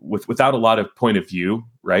without a lot of point of view,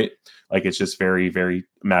 right? Like it's just very, very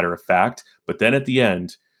matter of fact. But then at the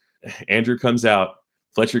end, Andrew comes out.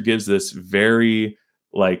 Fletcher gives this very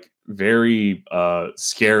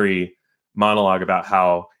scary monologue about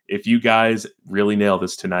how if you guys really nail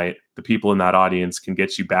this tonight, the people in that audience can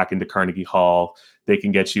get you back into Carnegie Hall. They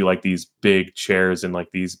can get you like these big chairs and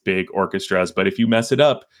like these big orchestras. But if you mess it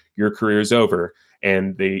up, your career's over.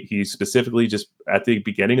 And he specifically just at the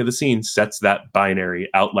beginning of the scene sets that binary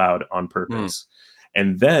out loud on purpose.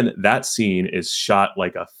 And then that scene is shot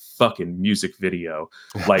like a fucking music video.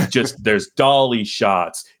 Like just there's dolly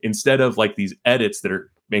shots instead of like these edits that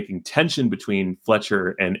are making tension between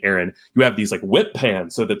Fletcher and Aaron. You have these like whip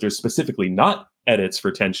pans so that there's specifically not edits for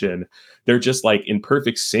tension. They're just like in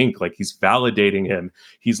perfect sync. Like he's validating him.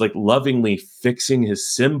 He's like lovingly fixing his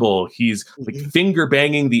cymbal. He's like finger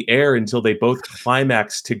banging the air until they both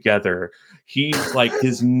climax together. He's like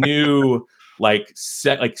his new like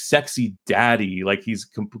sexy daddy. Like he's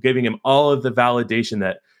giving him all of the validation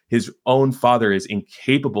that his own father is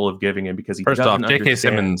incapable of giving him because he First doesn't off, J.K.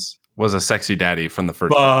 understand. Simmons was a sexy daddy from the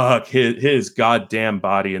first. Fuck his goddamn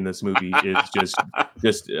body in this movie is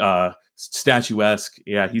just statuesque.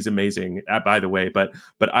 Yeah, he's amazing. By the way, but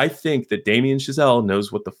I think that Damien Chazelle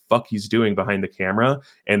knows what the fuck he's doing behind the camera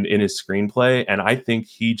and in his screenplay, and I think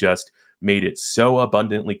he just made it so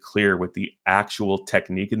abundantly clear with the actual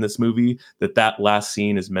technique in this movie that last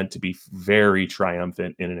scene is meant to be very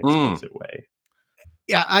triumphant in an explicit way.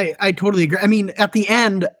 Yeah, I totally agree. I mean, at the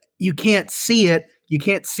end, you can't see it. You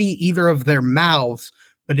can't see either of their mouths,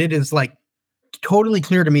 but it is like totally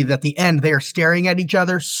clear to me that at the end they are staring at each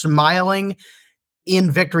other, smiling in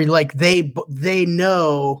victory. Like they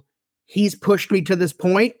know he's pushed me to this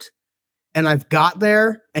point and I've got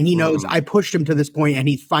there, and he knows I pushed him to this point and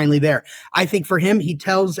he's finally there. I think for him, he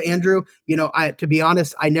tells Andrew, to be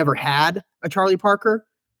honest, I never had a Charlie Parker,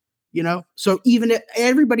 so even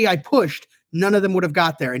everybody I pushed, none of them would have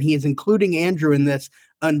got there. And he is including Andrew in this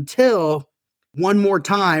until one more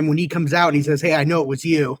time when he comes out and he says, hey, I know it was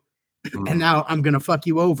you. And now I'm going to fuck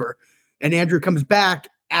you over. And Andrew comes back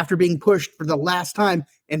after being pushed for the last time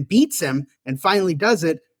and beats him and finally does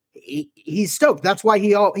it. He's stoked. That's why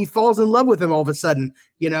he falls in love with him all of a sudden,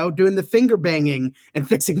 doing the finger banging and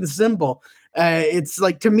fixing the cymbal. It's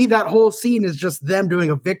like, to me, that whole scene is just them doing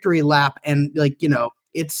a victory lap. And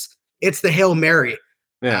it's the Hail Mary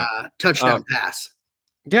touchdown pass.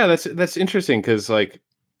 Yeah, that's interesting because like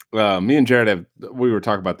me and Jared we were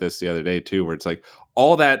talking about this the other day too, where it's like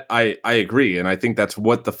all that I agree, and I think that's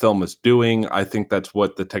what the film is doing. I think that's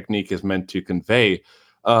what the technique is meant to convey.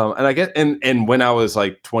 And I get and when I was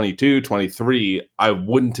like 22, 23, I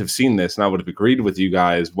wouldn't have seen this, and I would have agreed with you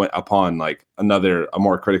guys upon like a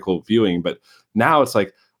more critical viewing. But now it's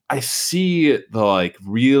like I see the like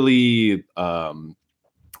really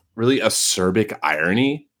acerbic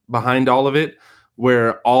irony behind all of it,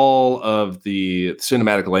 where all of the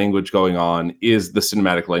cinematic language going on is the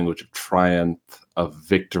cinematic language of triumph, of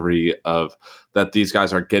victory, of that these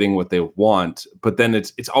guys are getting what they want. But then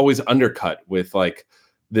it's always undercut with like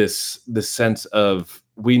this sense of,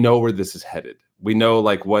 we know where this is headed. We know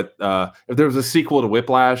like what if there was a sequel to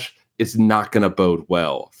Whiplash, it's not going to bode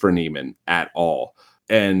well for Neiman at all.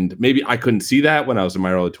 And maybe I couldn't see that when I was in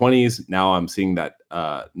my early 20s. Now I'm seeing that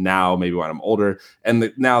now, maybe when I'm older.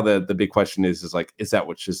 And now the big question is like, is that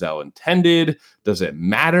what Chazelle intended? Does it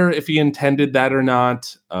matter if he intended that or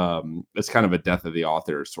not? It's kind of a death of the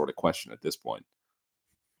author sort of question at this point.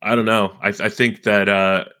 I don't know. I think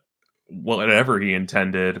that whatever he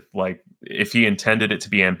intended, like if he intended it to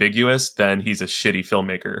be ambiguous, then he's a shitty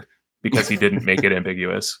filmmaker because he didn't make it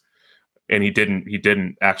ambiguous. And he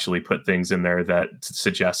didn't actually put things in there that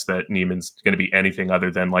suggest that Neiman's going to be anything other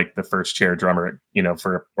than like the first chair drummer,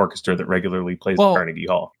 for an orchestra that regularly plays at Carnegie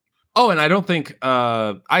Hall. Oh, and I don't think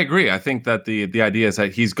I agree. I think that the idea is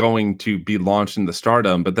that he's going to be launched into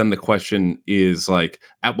stardom, but then the question is like,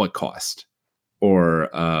 at what cost, or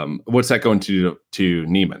what's that going to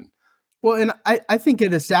Neiman? Well, and I think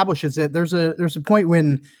it establishes it. There's a point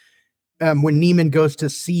when Neiman goes to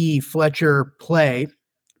see Fletcher play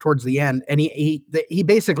towards the end, and he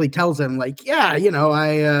basically tells him like, yeah,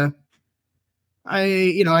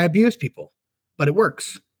 I abuse people, but it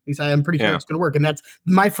works. He's like, I'm pretty sure it's going to work. And that's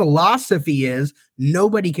my philosophy, is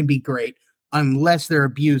nobody can be great unless they're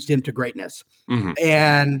abused into greatness. Mm-hmm.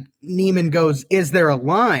 And Neiman goes, is there a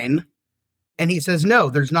line? And he says, no,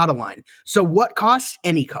 there's not a line. So what costs?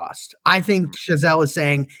 Any cost. I think Chazelle is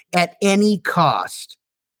saying at any cost,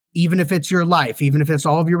 even if it's your life, even if it's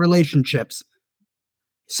all of your relationships,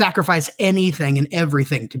 sacrifice anything and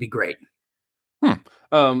everything to be great.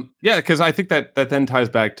 Yeah, because I think that then ties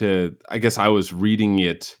back to, I guess I was reading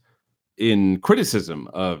it in criticism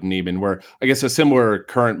of Neiman, where I guess a similar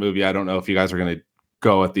current movie, I don't know if you guys are going to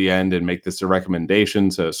go at the end and make this a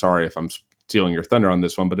recommendation, so sorry if I'm stealing your thunder on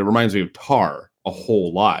this one, but it reminds me of Tar a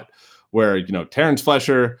whole lot, where, Terrence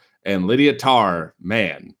Fletcher and Lydia Tarr,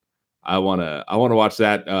 man, I wanna watch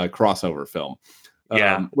that crossover film.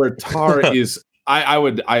 Yeah. Where Tar is,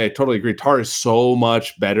 I totally agree. Tar is so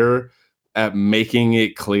much better at making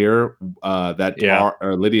it clear that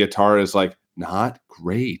Lydia Tar is like not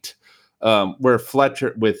great. Where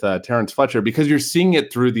Fletcher with Terrence Fletcher, because you're seeing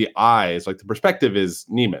it through the eyes, like the perspective is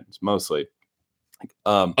Neiman's mostly.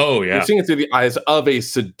 You're seeing it through the eyes of a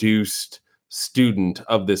seduced student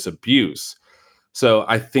of this abuse. So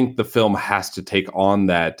I think the film has to take on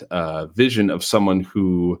that vision of someone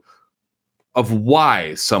of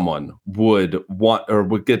why someone would want or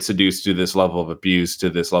would get seduced to this level of abuse, to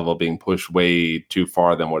this level of being pushed way too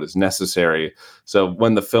far than what is necessary. So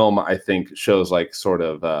when the film, I think, shows like sort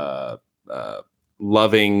of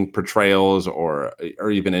loving portrayals or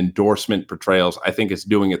even endorsement portrayals, I think it's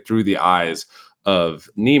doing it through the eyes of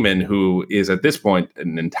Neiman, who is at this point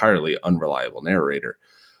an entirely unreliable narrator.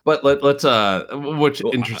 But let's which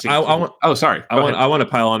interesting. I want to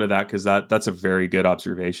pile onto that because that's a very good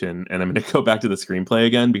observation, and I'm going to go back to the screenplay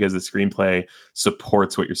again because the screenplay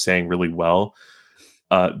supports what you're saying really well.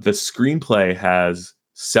 The screenplay has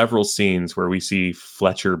several scenes where we see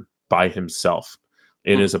Fletcher by himself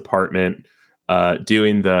in his apartment,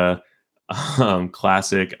 doing the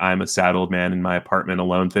classic "I'm a sad old man in my apartment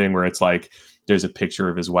alone" thing, where it's like, there's a picture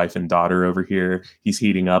of his wife and daughter over here. He's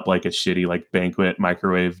heating up like a shitty like banquet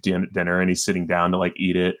microwave dinner, and he's sitting down to like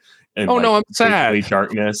eat it. And I'm sad.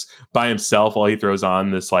 Darkness by himself while he throws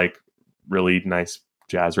on this like really nice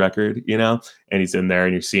jazz record, and he's in there,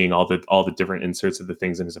 and you're seeing all the different inserts of the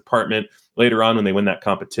things in his apartment. Later on, when they win that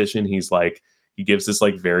competition, he gives this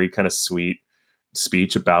like very kind of sweet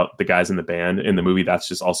speech about the guys in the band. In the movie, that's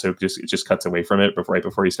just also it just cuts away from it right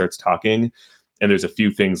before he starts talking. And there's a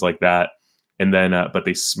few things like that. And then, but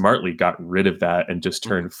they smartly got rid of that and just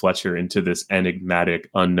turned Fletcher into this enigmatic,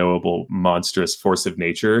 unknowable, monstrous force of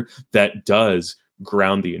nature that does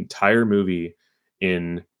ground the entire movie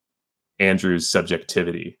in Andrew's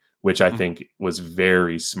subjectivity, which I think was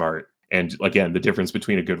very smart. And again, the difference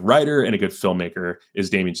between a good writer and a good filmmaker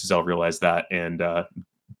is Damien Chazelle realized that and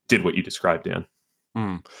did what you described, Dan.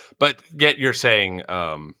 But yet you're saying,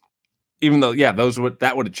 even though,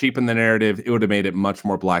 that would have cheapened the narrative, it would have made it much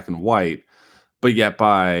more black and white. But yet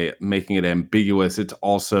by making it ambiguous, it's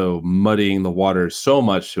also muddying the waters so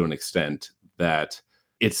much to an extent that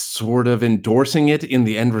it's sort of endorsing it in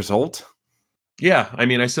the end result. Yeah, I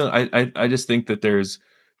mean, I just think that there's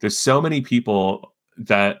so many people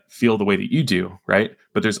that feel the way that you do, right?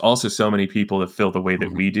 But there's also so many people that feel the way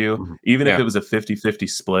that we do. Even if it was a 50-50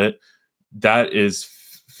 split, that is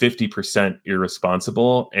 50%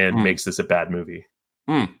 irresponsible and makes this a bad movie.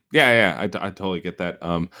 Yeah, I totally get that.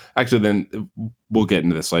 Actually, then we'll get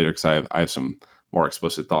into this later because I have some more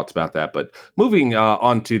explicit thoughts about that. But moving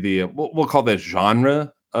on to the we'll call this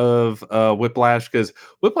genre of Whiplash, because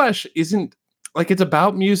Whiplash isn't like, it's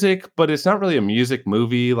about music, but it's not really a music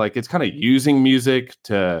movie. Like, it's kind of using music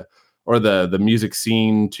or the music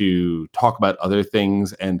scene to talk about other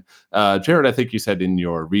things. And Jared, I think you said in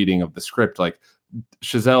your reading of the script, like,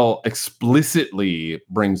 Chazelle explicitly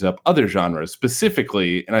brings up other genres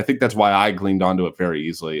specifically, and I think that's why I gleaned onto it very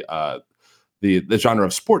easily. The genre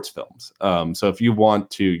of sports films. So if you want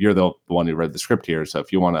to, you're the one who read the script here. So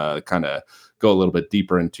if you want to kind of go a little bit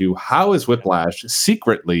deeper into how is Whiplash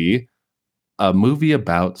secretly a movie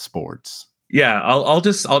about sports? Yeah, I'll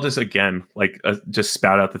just again just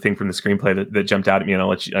spout out the thing from the screenplay that jumped out at me, and I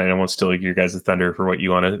don't want to steal your guys' thunder for what you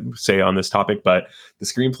want to say on this topic, but the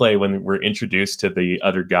screenplay, when we're introduced to the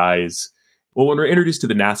other guys, when we're introduced to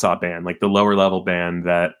the Nassau band, like the lower level band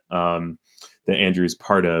that Andrew's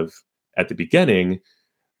part of at the beginning,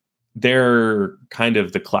 they're kind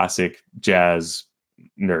of the classic jazz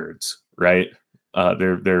nerds, right?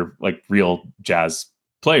 They're like real jazz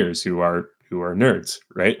players who are nerds,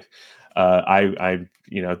 right? Like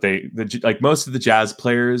most of the jazz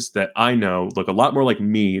players that I know look a lot more like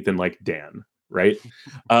me than like Dan, right?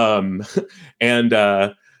 I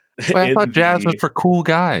thought jazz was for cool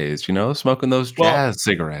guys, smoking those jazz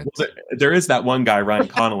cigarettes. Well, there is that one guy, Ryan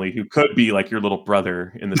Connolly, who could be like your little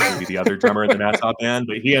brother in this movie, the other drummer in the Nassau band,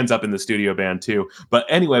 but he ends up in the studio band too. But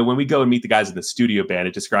anyway, when we go and meet the guys in the studio band,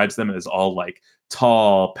 it describes them as all like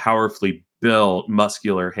tall, powerfully built,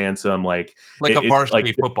 muscular, handsome, like a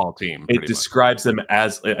varsity football team. It describes them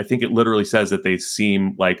as, I think it literally says that they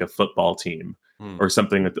seem like a football team or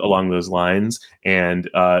something along those lines. And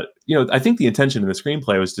I think the intention in the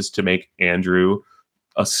screenplay was just to make Andrew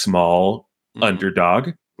a small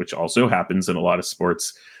underdog, which also happens in a lot of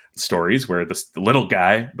sports stories where the little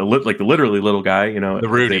guy, the literally little guy, the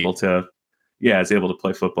Rudy, is able to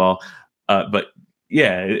play football. But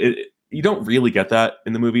yeah, you don't really get that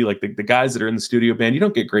in the movie. Like the guys that are in the studio band, you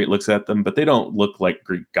don't get great looks at them, but they don't look like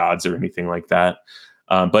Greek gods or anything like that.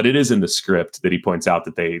 But it is in the script that he points out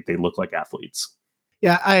that they look like athletes.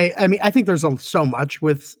 Yeah, I mean, I think there's so much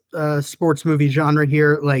with sports movie genre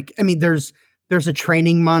here. Like, I mean, there's a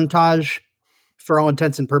training montage for all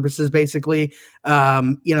intents and purposes, basically.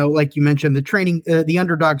 Like you mentioned, the training, the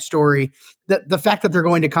underdog story, the fact that they're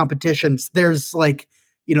going to competitions. There's like,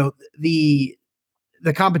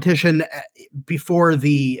 the competition before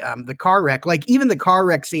the car wreck, like even the car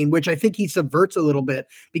wreck scene, which I think he subverts a little bit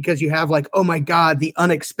because you have like, oh my God, the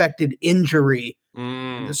unexpected injury.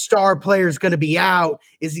 The star player is going to be out.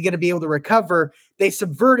 Is he going to be able to recover? They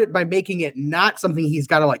subvert it by making it not something he's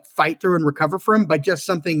got to like fight through and recover from, but just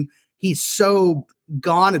something he's so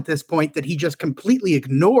gone at this point that he just completely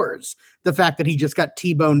ignores the fact that he just got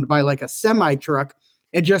T-boned by like a semi truck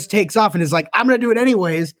and just takes off and is like, I'm going to do it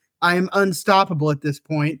anyways. I am unstoppable at this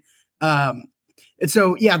point. And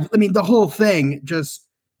so, yeah, I mean, the whole thing just,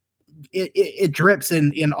 it drips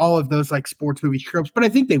in all of those like sports movie tropes, but I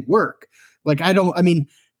think they work. Like, I mean,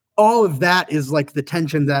 all of that is like the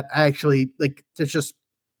tension that I actually like, it just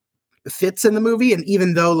fits in the movie. And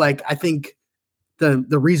even though like, I think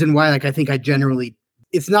the reason why, like, I think I generally,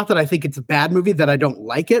 it's not that I think it's a bad movie, that I don't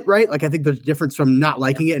like it. Right. Like, I think there's a difference from not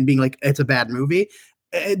liking it and being like, it's a bad movie.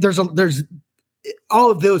 There's all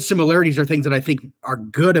of those similarities are things that I think are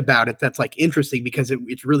good about it. That's like interesting because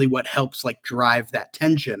it's really what helps like drive that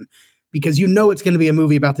tension, because it's going to be a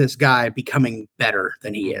movie about this guy becoming better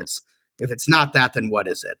than he is. If it's not that, then what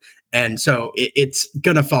is it? And so it's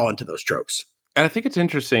going to fall into those tropes. And I think it's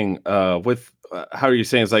interesting with how you're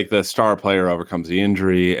saying it's like the star player overcomes the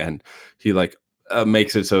injury and he like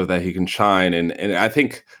makes it so that he can shine. And I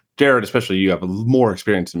think, Jared, especially you have more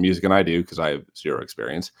experience in music than I do because I have zero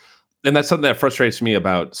experience. And that's something that frustrates me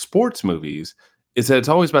about sports movies is that it's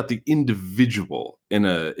always about the individual in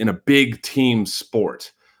a big team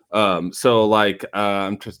sport. So like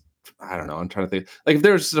I don't know. I'm trying to think. Like if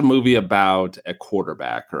there's a movie about a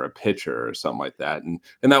quarterback or a pitcher or something like that, and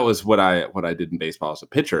that was what I did in baseball as a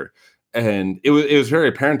pitcher, and it was very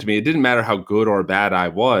apparent to me. It didn't matter how good or bad I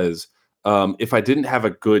was. If I didn't have a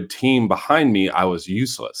good team behind me, I was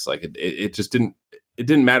useless. Like it just didn't. It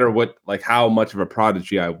didn't matter what like how much of a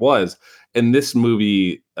prodigy I was. And this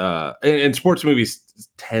movie, and sports movies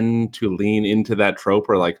tend to lean into that trope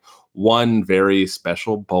where like one very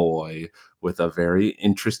special boy with a very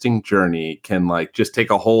interesting journey can like just take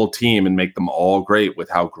a whole team and make them all great with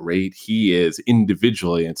how great he is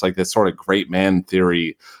individually. It's like this sort of great man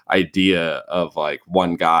theory idea of like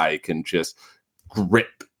one guy can just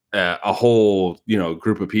grip a whole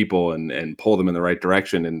group of people and pull them in the right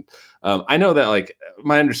direction. And I know that like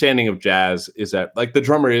my understanding of jazz is that like the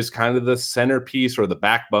drummer is kind of the centerpiece or the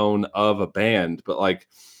backbone of a band, but like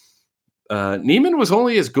Neiman was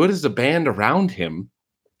only as good as the band around him.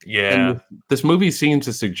 Yeah. And this movie seems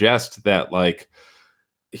to suggest that like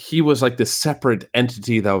he was like this separate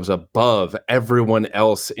entity that was above everyone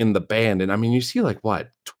else in the band. And I mean, you see like what,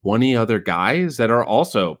 20 other guys that are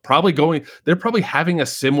also they're probably having a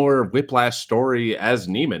similar Whiplash story as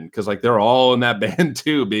Neiman, because like they're all in that band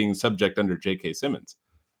too, being subject under J.K. Simmons.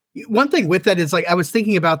 One thing with that is like, I was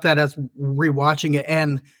thinking about that as rewatching it,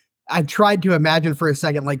 and I tried to imagine for a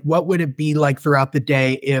second, like, what would it be like throughout the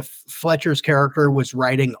day if Fletcher's character was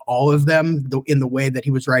writing all of them in the way that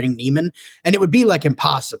he was writing Neiman? And it would be like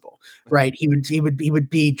impossible, right? He would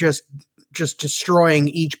be just destroying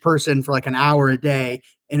each person for like an hour a day,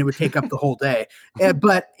 and it would take up the whole day.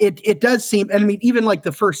 But it does seem, I mean, even like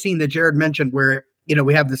the first scene that Jared mentioned where,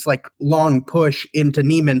 we have this like long push into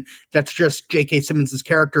Neiman, that's just J.K. Simmons's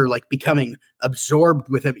character, like becoming absorbed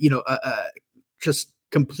with him, just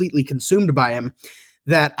completely consumed by him,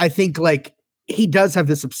 that I think like he does have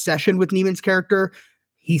this obsession with Neiman's character.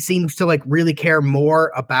 He seems to like really care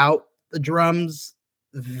more about the drums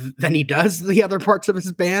than he does the other parts of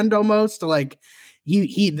his band. Almost like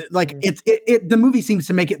he like it the movie seems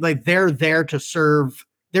to make it like they're there to serve.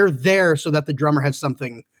 They're there so that the drummer has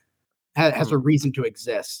something, has a reason to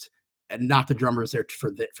exist, and not the drummer is there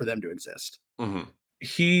for them to exist. Mm-hmm.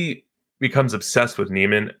 He becomes obsessed with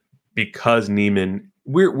Neiman because Neiman,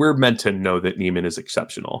 we're meant to know that Neiman is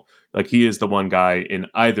exceptional. Like he is the one guy in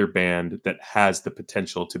either band that has the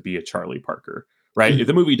potential to be a Charlie Parker, right? Mm-hmm.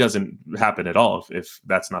 The movie doesn't happen at all if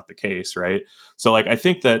that's not the case, right? So like I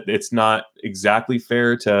think that it's not exactly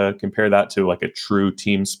fair to compare that to like a true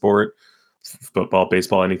team sport, football,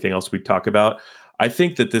 baseball, anything else we talk about. I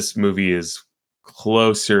think that this movie is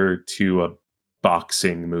closer to a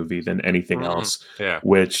boxing movie than anything else, Yeah.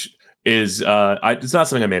 which is it's not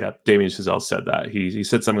something I made up. Damien Chazelle said that. He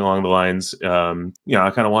said something along the lines, I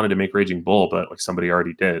kind of wanted to make Raging Bull, but like somebody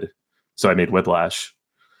already did, so I made Whiplash.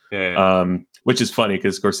 Which is funny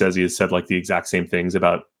because Scorsese has said like the exact same things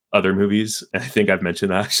about other movies. I think I've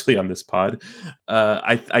mentioned that actually on this pod.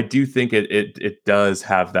 I do think it does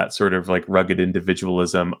have that sort of like rugged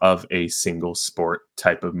individualism of a single sport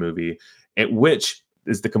type of movie, which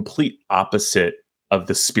is the complete opposite of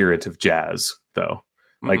the spirit of jazz, though.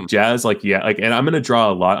 Like jazz, and I'm going to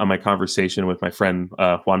draw a lot on my conversation with my friend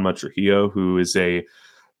Juanma Trujillo, who is a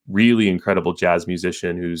really incredible jazz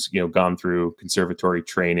musician who's gone through conservatory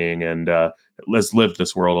training and has lived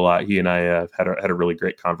this world a lot. He and I had a really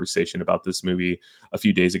great conversation about this movie a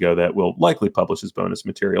few days ago that we'll likely publish as bonus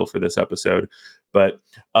material for this episode. But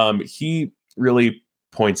he really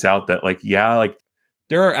points out that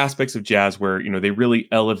there are aspects of jazz where they really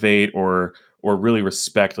elevate or really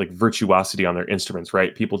respect like virtuosity on their instruments,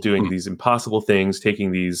 right? People doing these impossible things,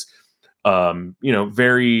 taking these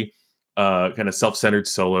very kind of self-centered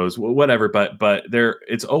solos, whatever, but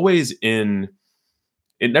it's always it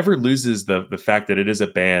never loses the fact that it is a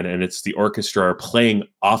band and it's the orchestra are playing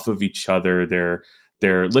off of each other.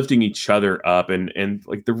 They're lifting each other up, and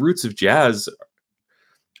like the roots of jazz,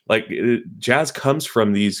 jazz comes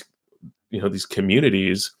from these these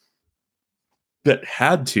communities that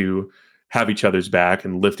had to have each other's back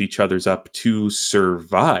and lift each other's up to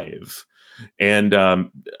survive. And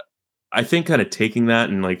I think kind of taking that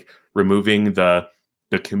and like removing the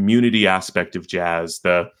community aspect of jazz,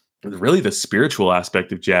 the spiritual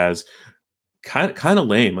aspect of jazz, kind of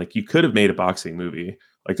lame. Like you could have made a boxing movie.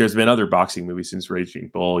 Like there's been other boxing movies since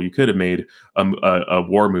Raging Bull. You could have made a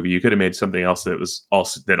war movie. You could have made something else that was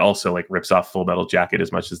also like rips off Full Metal Jacket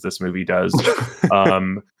as much as this movie does.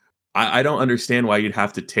 I don't understand why you'd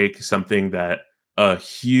have to take something that a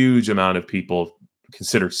huge amount of people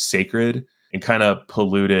consider sacred and kind of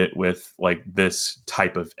pollute it with like this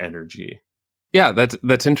type of energy. Yeah,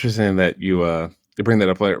 that's interesting that you bring that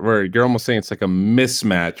up later, where you're almost saying it's like a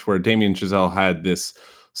mismatch where Damien Chazelle had this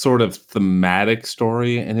sort of thematic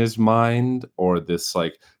story in his mind, or this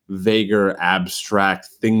like vaguer abstract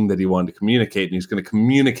thing that he wanted to communicate, and he's going to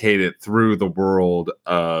communicate it through the world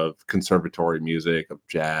of conservatory music, of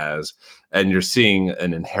jazz, and you're seeing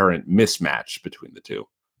an inherent mismatch between the two.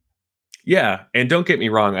 Yeah, and don't get me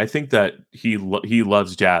wrong, I think that he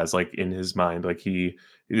loves jazz, like in his mind, like he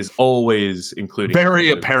is always including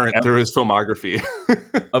very apparent through his filmography.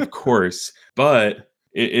 Of course, but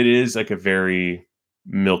it is like a very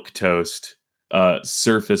milquetoast,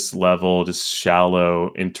 surface level, just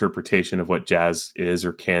shallow interpretation of what jazz is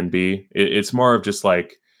or can be. It's more of just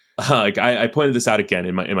like I pointed this out again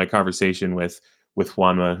in my conversation with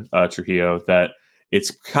Juanma Trujillo, that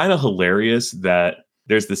it's kind of hilarious that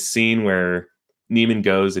there's this scene where Neiman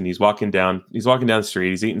goes and he's walking down the street.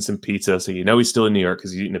 He's eating some pizza, so he's still in New York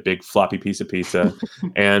because he's eating a big floppy piece of pizza,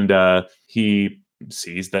 and he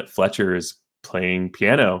sees that Fletcher is playing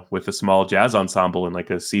piano with a small jazz ensemble in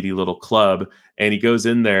like a seedy little club, and he goes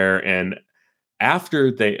in there, and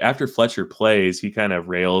after Fletcher plays, he kind of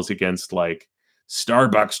rails against like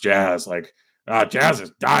Starbucks jazz, like jazz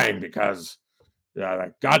is dying because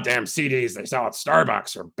the goddamn CDs they sell at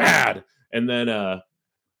Starbucks are bad, and then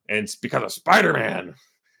and it's because of Spider-Man.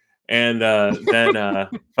 And then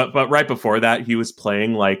but right before that, he was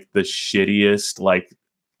playing like the shittiest like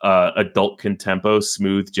adult contempo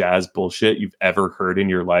smooth jazz bullshit you've ever heard in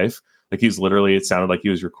your life. Like it sounded like he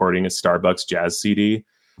was recording a Starbucks jazz CD.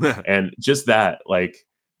 And just that like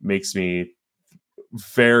makes me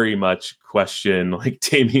very much question like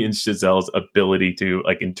Damien Chazelle's ability to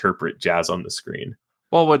like interpret jazz on the screen.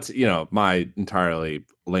 Well, what's my entirely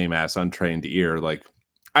lame ass untrained ear, like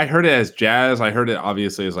I heard it as jazz. I heard it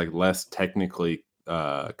obviously as like less technically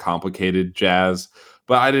complicated jazz,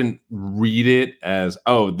 but I didn't read it as,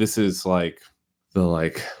 oh, this is like the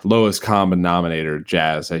like lowest common denominator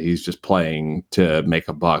jazz that he's just playing to make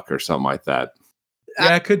a buck or something like that.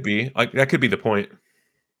 Yeah, it could be. Like that could be the point.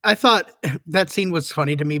 I thought that scene was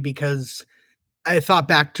funny to me because I thought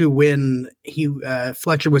back to when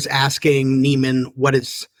Fletcher was asking Neiman what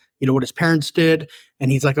his parents did, and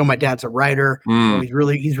he's like, "Oh, my dad's a writer.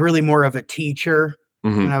 He's really more of a teacher."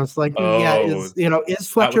 Mm-hmm. And I was like, is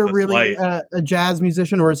Fletcher really a jazz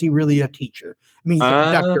musician, or is he really a teacher? I mean, he's a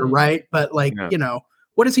conductor, right? But like,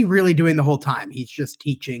 what is he really doing the whole time? He's just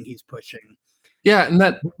teaching. He's pushing. Yeah, and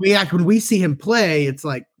that when we see him play, it's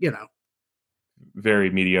like very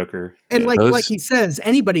mediocre. And like he says,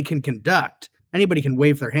 anybody can conduct. Anybody can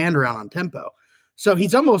wave their hand around on tempo. So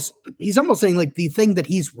he's almost saying like the thing that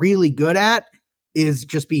he's really good at is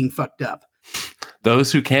just being fucked up.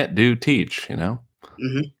 Those who can't do teach,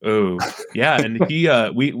 Oh, yeah, and he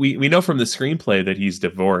we know from the screenplay that he's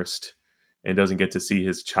divorced and doesn't get to see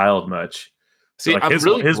his child much. So See, like I'm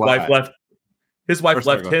really glad. his Or wife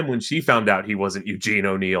sorry, left go ahead. him when she found out he wasn't Eugene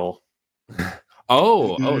O'Neill.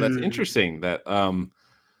 Oh, that's interesting. That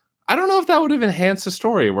I don't know if that would have enhanced the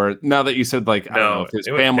story. Where now that you said, like, I don't know No, if his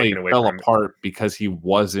it would have taken family away fell from him. apart because he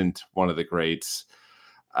wasn't one of the greats.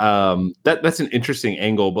 That's an interesting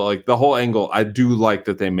angle, but like the whole angle, I do like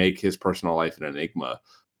that they make his personal life an enigma.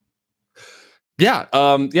 Yeah,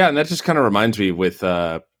 yeah, and that just kind of reminds me with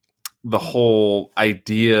the whole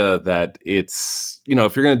idea that it's,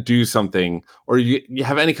 if you're going to do something or you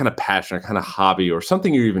have any kind of passion or kind of hobby or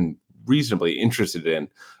something you're even reasonably interested in,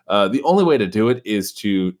 the only way to do it is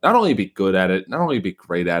to not only be good at it, not only be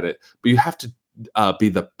great at it, but you have to be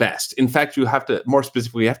the best. In fact, you have to, more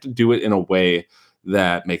specifically, you have to do it in a way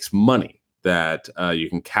that makes money, that you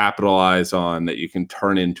can capitalize on, that you can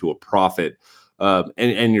turn into a profit.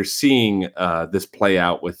 And you're seeing this play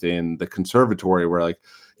out within the conservatory where, like,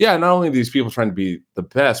 yeah, not only are these people trying to be the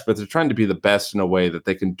best, but they're trying to be the best in a way that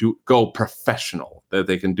they can go professional, that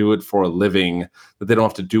they can do it for a living, that they don't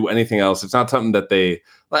have to do anything else. It's not something that they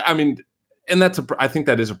like. I mean, and I think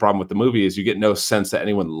that is a problem with the movie is you get no sense that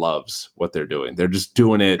anyone loves what they're doing. They're just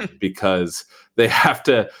doing it because they have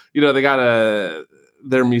to,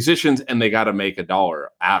 they're musicians and they got to make a dollar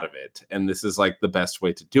out of it. And this is like the best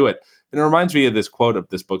way to do it. And it reminds me of this quote of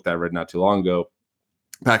this book that I read not too long ago.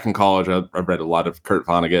 Back in college, I read a lot of Kurt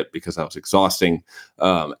Vonnegut because I was exhausting.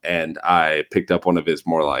 And I picked up one of his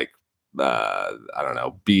more like, I don't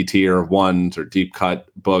know, B tier ones or deep cut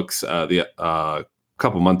books the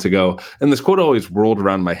couple months ago. And this quote always rolled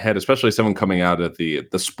around my head, especially someone coming out of the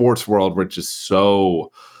sports world, which is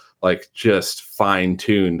so like just fine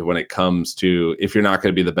tuned when it comes to if you're not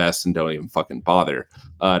going to be the best, and don't even fucking bother.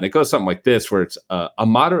 And it goes something like this, where it's a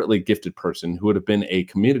moderately gifted person who would have been a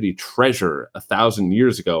community treasure 1,000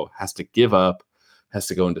 years ago has to give up, has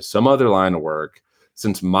to go into some other line of work,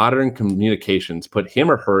 since modern communications put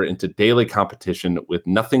him or her into daily competition with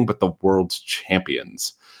nothing but the world's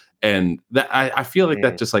champions. And that I feel like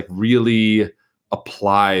that just like really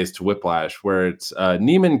applies to Whiplash, where it's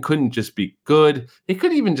Neiman couldn't just be good. He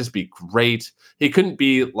couldn't even just be great. He couldn't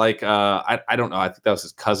be like I don't know. I think that was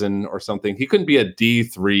his cousin or something. He couldn't be a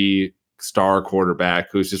D3 star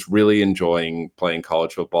quarterback who's just really enjoying playing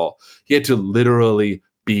college football. He had to literally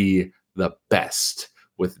be the best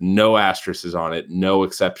with no asterisks on it, no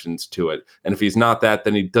exceptions to it. And if he's not that,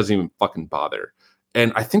 then he doesn't even fucking bother.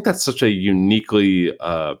 And I think that's such a uniquely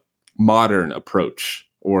modern approach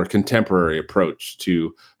or contemporary approach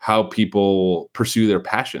to how people pursue their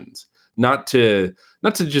passions, not to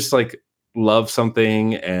just like love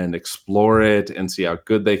something and explore it and see how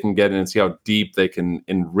good they can get and see how deep they can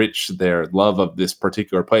enrich their love of this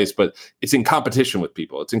particular place, but it's in competition with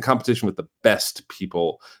people. It's in competition with the best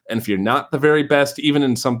people. And if you're not the very best, even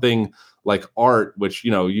in something like art, which,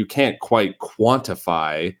 you can't quite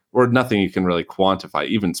quantify, or nothing you can really quantify.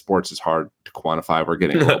 Even sports is hard to quantify. We're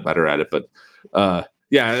getting a little better at it, but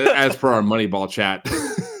yeah, as per our Moneyball chat.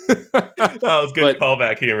 That was good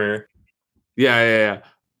callback humor. Yeah.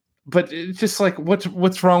 But it's just like,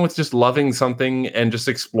 what's wrong with just loving something and just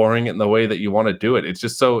exploring it in the way that you want to do it? It's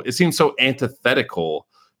just it seems so antithetical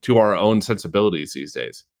to our own sensibilities these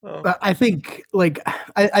days. But I think,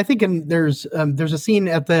 there's a scene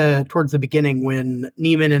towards the beginning when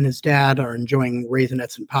Neiman and his dad are enjoying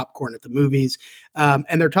Raisinets and popcorn at the movies,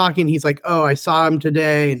 and they're talking. He's like, "Oh, I saw him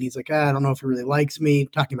today," and he's like, "I don't know if he really likes me."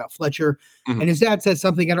 Talking about Fletcher, and his dad says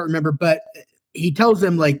something I don't remember, but he tells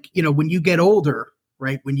him, like, when you get older,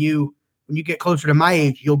 right, when you get closer to my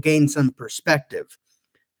age, you'll gain some perspective.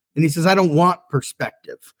 And he says, "I don't want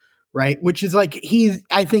perspective." Right. Which is like,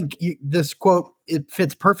 I think this quote, it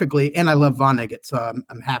fits perfectly. And I love Vonnegut, so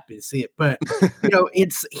I'm happy to see it. But,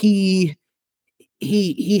 it's he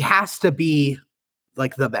has to be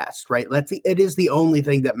like the best, right? It is the only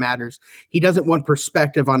thing that matters. He doesn't want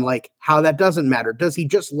perspective on like how that doesn't matter. Does he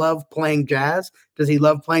just love playing jazz? Does he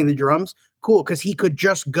love playing the drums? Cool. Because he could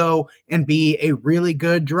just go and be a really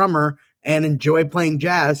good drummer and enjoy playing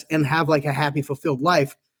jazz and have like a happy, fulfilled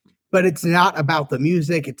life. But it's not about the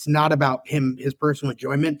music. It's not about his personal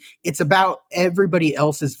enjoyment. It's about everybody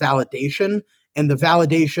else's validation and the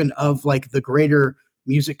validation of like the greater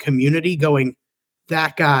music community going,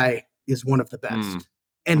 that guy is one of the best,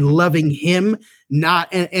 and loving him,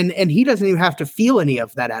 and he doesn't even have to feel any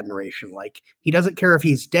of that admiration. Like, he doesn't care if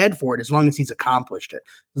he's dead for it, as long as he's accomplished it,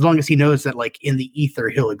 as long as he knows that like in the ether,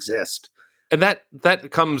 he'll exist. And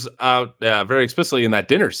that comes out very explicitly in that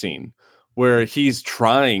dinner scene where he's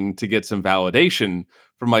trying to get some validation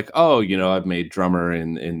from like, oh, I've made drummer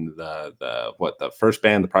in the first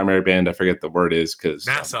band, the primary band, I forget the word is because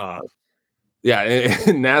NASA. yeah,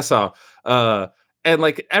 in Nassau. And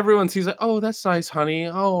like everyone sees like, oh, that's nice, honey.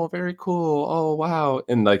 Oh, very cool. Oh, wow.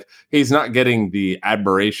 And like he's not getting the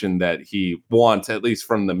admiration that he wants, at least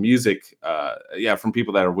from the music, from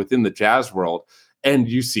people that are within the jazz world. And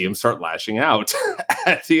you see him start lashing out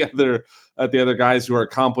at the other guys who are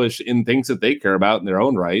accomplished in things that they care about in their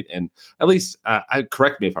own right. And at least, I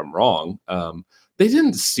correct me if I'm wrong. They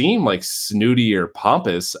didn't seem like snooty or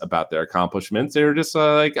pompous about their accomplishments. They were just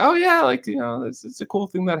like, oh yeah, like it's a cool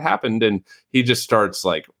thing that happened. And he just starts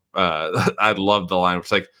like, I love the line.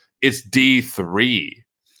 It's like it's D3.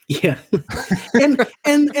 Yeah, and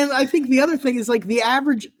I think the other thing is like the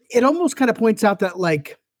average. It almost kind of points out that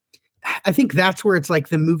like I think that's where it's like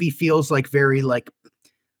the movie feels like very like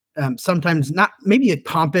sometimes not maybe like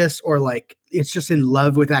pompous or like it's just in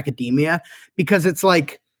love with academia because it's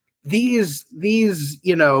like these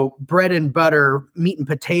bread and butter meat and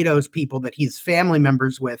potatoes people that he's family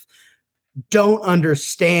members with don't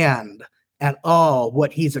understand at all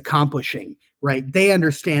what he's accomplishing, right? They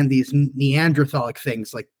understand these Neanderthalic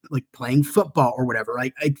things like playing football or whatever,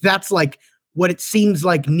 right? Like that's like what it seems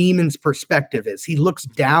like Neiman's perspective is. He looks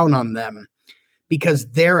down on them because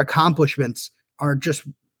their accomplishments are just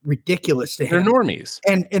ridiculous to him. They're normies.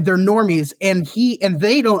 And they're normies, and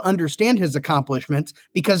they don't understand his accomplishments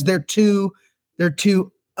because they're too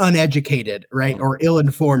uneducated, right? Or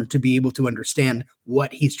ill-informed to be able to understand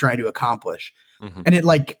what he's trying to accomplish. Mm-hmm.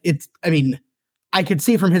 And I could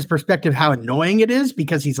see from his perspective how annoying it is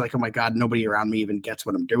because he's like, oh my God, nobody around me even gets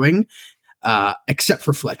what I'm doing, except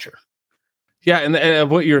for Fletcher. Yeah, and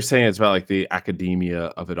what you're saying is about like the academia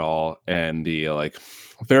of it all and the like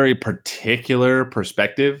very particular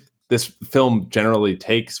perspective this film generally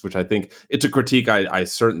takes, which I think it's a critique I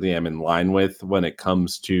certainly am in line with when it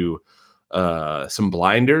comes to some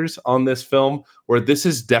blinders on this film, where this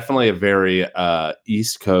is definitely a very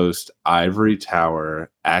East Coast ivory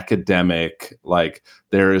tower academic, like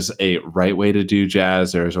there's a right way to do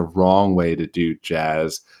jazz, there's a wrong way to do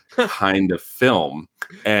jazz kind of film.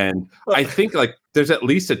 And I think like there's at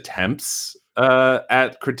least attempts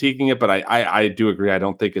at critiquing it, but I do agree. I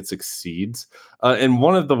don't think it succeeds. And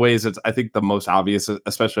one of the ways that's I think the most obvious,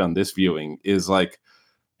 especially on this viewing, is like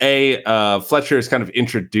Fletcher is kind of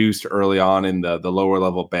introduced early on in the lower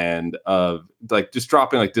level band of like just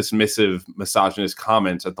dropping like dismissive misogynist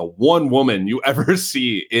comments at the one woman you ever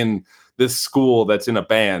see in this school that's in a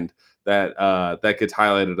band that gets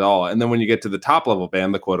highlighted at all. And then when you get to the top level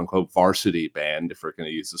band, the quote unquote varsity band, if we're going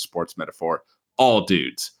to use the sports metaphor, all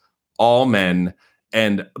dudes, all men.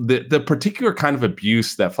 And the particular kind of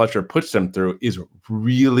abuse that Fletcher puts them through is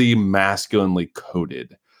really masculinely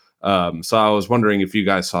coded. So I was wondering if you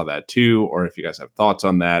guys saw that too, or if you guys have thoughts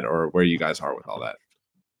on that, or where you guys are with all that.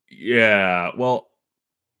 Yeah, well,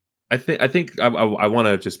 I think I want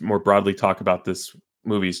to just more broadly talk about this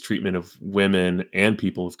movie's treatment of women and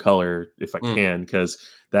people of color, if I can, because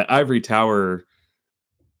that ivory tower,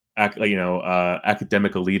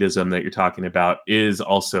 academic elitism that you're talking about is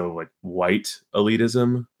also like white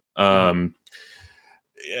elitism.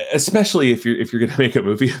 Especially if you're going to make a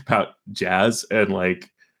movie about jazz and like.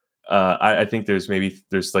 I think there's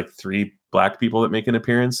like 3 black people that make an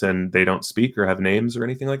appearance and they don't speak or have names or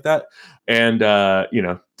anything like that. And,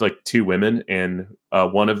 like 2 women, and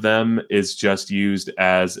one of them is just used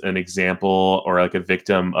as an example or like a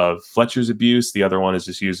victim of Fletcher's abuse. The other one is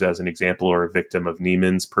just used as an example or a victim of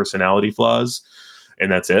Neiman's personality flaws. And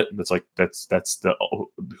that's it. That's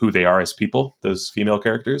who they are as people, those female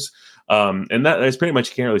characters. And that's pretty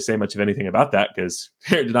much, you can't really say much of anything about that because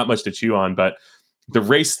there's not much to chew on, but the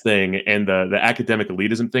race thing and the academic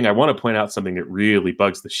elitism thing, I want to point out something that really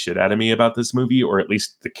bugs the shit out of me about this movie, or at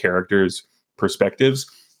least the characters' perspectives,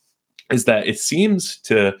 is that it seems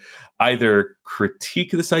to either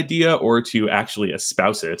critique this idea or to actually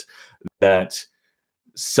espouse it, that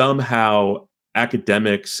somehow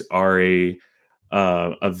academics are a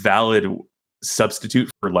valid substitute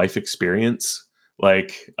for life experience.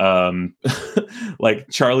 Like like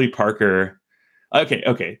Charlie Parker.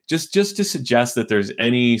 Okay. Just to suggest that there's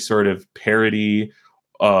any sort of parody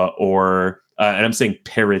or and I'm saying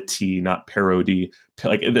parity, not parody.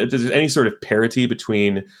 Like there's any sort of parity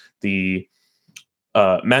between the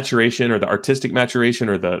maturation or the artistic maturation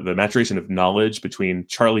or the maturation of knowledge between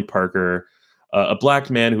Charlie Parker, a black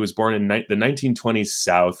man who was born in the 1920s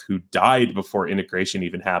South, who died before integration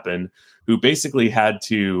even happened, who basically had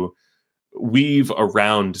to weave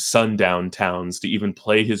around sundown towns to even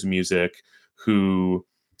play his music, who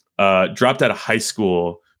dropped out of high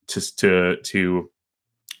school to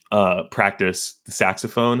practice the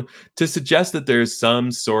saxophone, to suggest that there's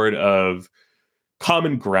some sort of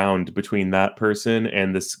common ground between that person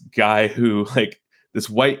and this guy who, like, this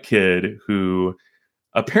white kid who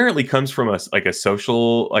apparently comes from a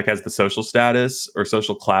social, like, has the social status or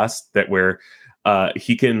social class that where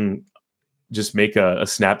he can just make a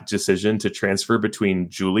snap decision to transfer between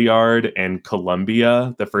Juilliard and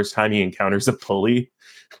Columbia the first time he encounters a pulley.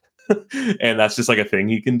 And that's just like a thing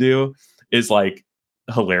he can do, is like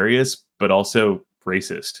hilarious, but also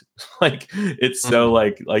racist. Like, it's so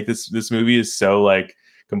like this movie is so like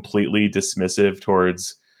completely dismissive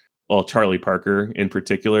towards, well, Charlie Parker in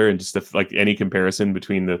particular, and just like any comparison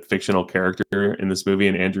between the fictional character in this movie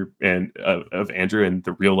and Andrew and of Andrew and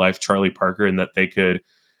the real life Charlie Parker, and that they could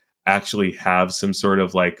actually have some sort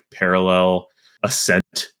of like parallel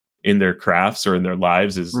ascent in their crafts or in their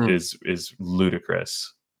lives is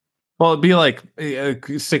ludicrous. Well, it'd be like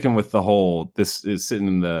sticking with the whole, this is sitting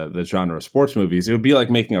in the genre of sports movies. It would be like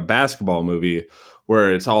making a basketball movie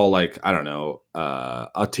where it's all like, I don't know,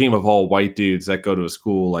 a team of all white dudes that go to a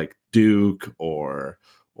school like Duke or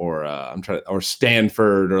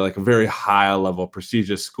Stanford, or like a very high level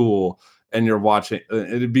prestigious school. And you're watching,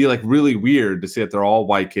 it'd be like really weird to see that they're all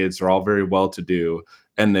white kids, they're all very well to do,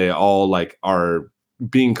 and they all like are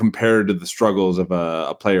being compared to the struggles of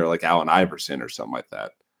a player like Allen Iverson or something like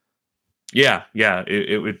that. Yeah,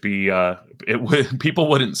 it would be it would people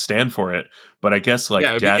wouldn't stand for it, but I guess like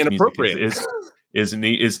jazz music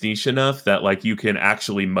is niche enough that like you can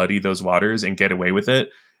actually muddy those waters and get away with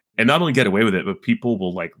it, and not only get away with it, but people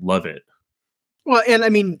will like love it. Well, and I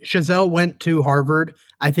mean, Chazelle went to Harvard.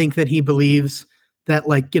 I think that he believes that,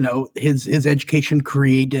 like, you know, his education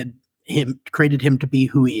created him to be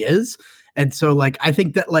who he is, and so like I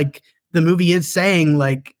think that like the movie is saying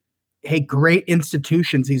like, hey, great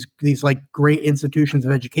institutions, these like great institutions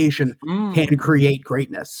of education can create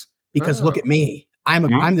greatness, because look at me,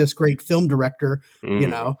 I'm this great film director, you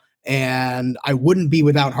know, and I wouldn't be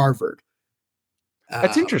without Harvard.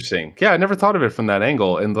 That's interesting. Yeah, I never thought of it from that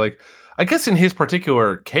angle. And like, I guess in his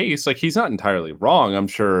particular case, like, he's not entirely wrong. I'm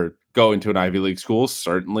sure going to an Ivy League school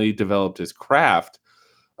certainly developed his craft.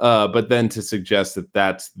 But then to suggest that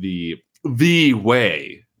that's the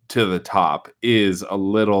way to the top is a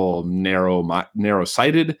little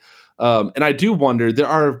narrow-sighted. And I do wonder, there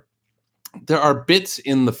are bits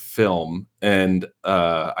in the film, and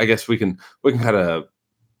I guess we can kind of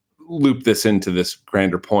loop this into this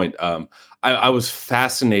grander point. I was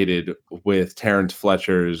fascinated with Terrence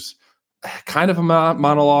Fletcher's kind of a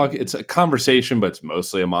monologue. It's a conversation, but it's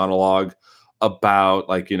mostly a monologue about,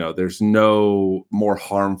 like, you know, there's no more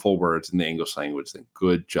harmful words in the English language than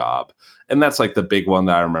good job. And that's like the big one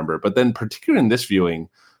that I remember. But then particularly in this viewing,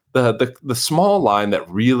 the small line that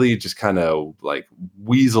really just kind of like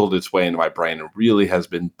weaseled its way into my brain and really has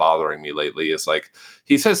been bothering me lately is like,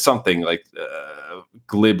 he says something like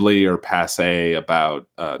glibly or passe about,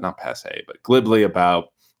 not passe, but glibly about,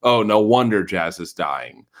 oh, no wonder jazz is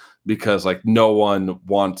dying, because like no one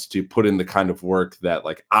wants to put in the kind of work that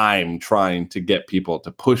like I'm trying to get people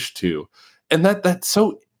to push to. And that's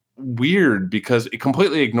so weird, because it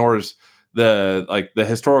completely ignores the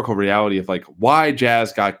historical reality of like why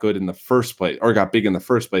jazz got good in the first place, or got big in the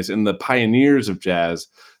first place, and the pioneers of jazz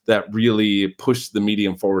that really pushed the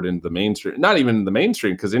medium forward into the mainstream. Not even the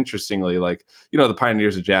mainstream, because interestingly, like, you know, the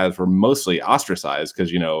pioneers of jazz were mostly ostracized,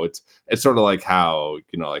 because, you know, it's sort of like how,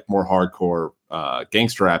 you know, like more hardcore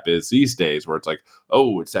gangster rap is these days, where it's like,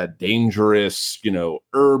 oh, it's that dangerous, you know,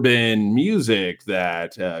 urban music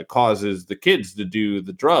that causes the kids to do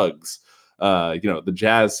the drugs, you know, the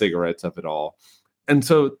jazz cigarettes of it all. And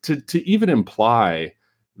so to even imply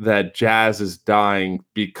that jazz is dying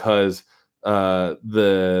because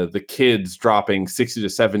the kids dropping 60 to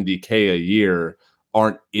 70K a year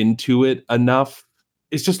aren't into it enough,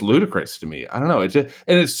 it's just ludicrous to me. I don't know. And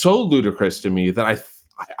it's so ludicrous to me that I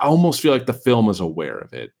almost feel like the film is aware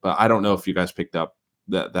of it, but I don't know if you guys picked up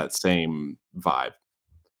that same vibe.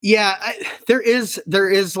 Yeah, there is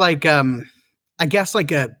like I guess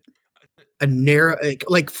like a narrow,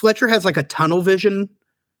 like Fletcher has like a tunnel vision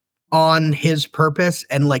on his purpose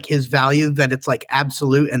and like his value, that it's like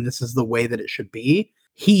absolute and this is the way that it should be.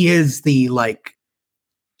 He is the like,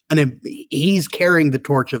 and he's carrying the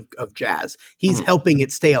torch of jazz. He's helping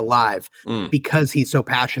it stay alive because he's so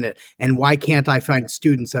passionate. And why can't I find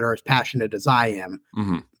students that are as passionate as I am?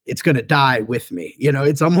 It's going to die with me. You know,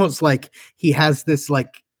 it's almost like he has this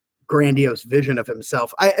like grandiose vision of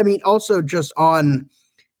himself. I mean, also just on,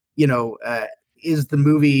 you know, is the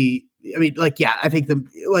movie, I mean, like, yeah, I think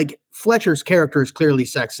like Fletcher's character is clearly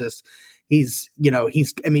sexist.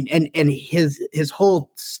 I mean, and his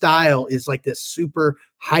whole style is like this super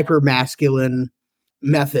hyper masculine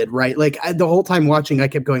method, right? Like the whole time watching, I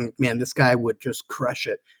kept going, man, this guy would just crush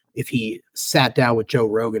it if he sat down with Joe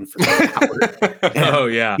Rogan for 3 hours. And, Oh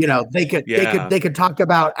yeah. They could talk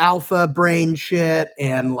about alpha brain shit,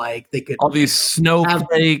 and like they could all these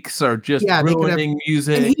snowflakes are just ruining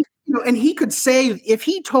music. And he could say, if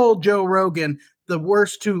he told Joe Rogan the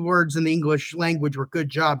worst 2 words in the English language were "good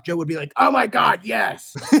job," Joe would be like, "Oh my god,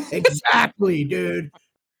 yes, exactly, dude."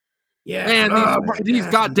 Yeah, man, these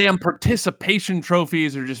goddamn participation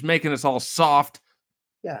trophies are just making us all soft.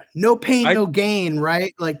 Yeah, no pain, no gain,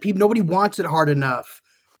 right? Like nobody wants it hard enough.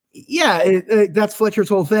 Yeah, that's Fletcher's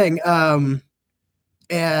whole thing. I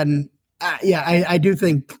do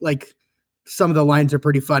think like some of the lines are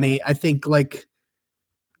pretty funny. I think like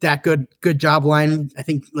that good job line. I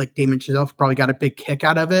think like Damon Chazelle probably got a big kick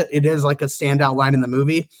out of it. It is like a standout line in the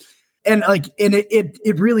movie, and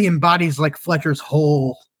it really embodies like Fletcher's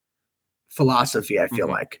whole philosophy. I feel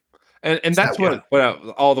like. And that's what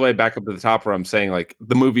all the way back up to the top where I'm saying like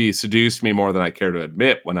the movie seduced me more than I care to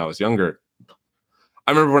admit when I was younger.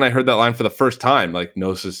 I remember when I heard that line for the first time, like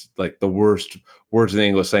Gnosis, like the worst words in the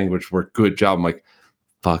English language were "good job." I'm like,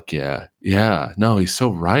 fuck yeah. Yeah. No, he's so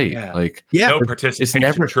right. Yeah. Like, no participation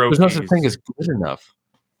there's no such thing as good enough.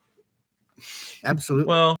 Absolutely.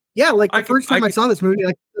 Well, yeah, like the first time I saw this movie,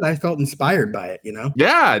 I felt inspired by it,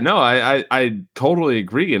 Yeah, no, I totally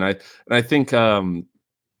agree. And I think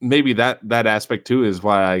maybe that aspect too is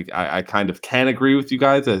why I kind of can agree with you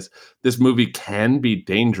guys as this movie can be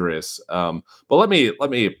dangerous. But let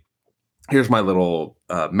me here's my little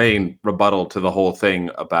main rebuttal to the whole thing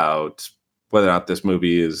about whether or not this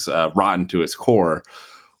movie is rotten to its core,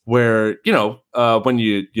 where when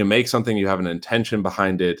you make something, you have an intention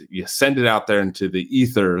behind it, you send it out there into the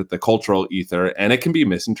ether, the cultural ether, and it can be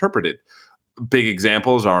misinterpreted. Big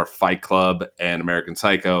examples are Fight Club and American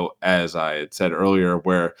Psycho, as I had said earlier,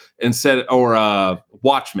 where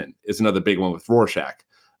Watchmen is another big one with Rorschach,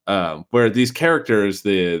 where these characters,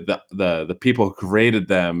 the people who created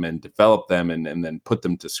them and developed them and then put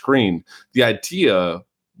them to screen, the idea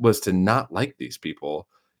was to not like these people,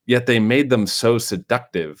 yet they made them so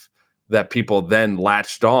seductive that people then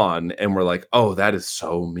latched on and were like, oh, that is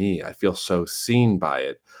so me. I feel so seen by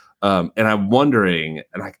it. And I'm wondering,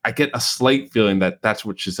 and I get a slight feeling that that's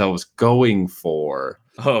what Chazelle was going for.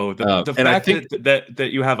 Oh, the fact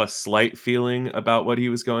that you have a slight feeling about what he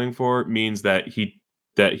was going for means that he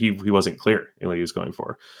wasn't clear in what he was going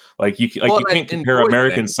for. Like you can't compare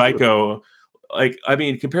American Psycho. Like, I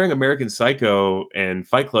mean, comparing American Psycho and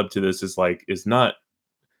Fight Club to this is not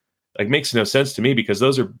like makes no sense to me, because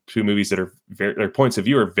those are 2 movies that are their points of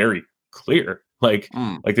view are very clear. Like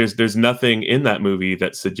there's nothing in that movie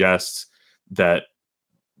that suggests that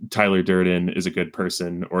Tyler Durden is a good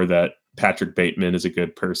person or that Patrick Bateman is a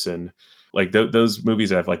good person. Like those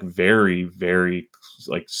movies have like very, very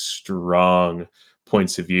like strong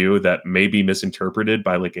points of view that may be misinterpreted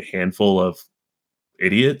by like a handful of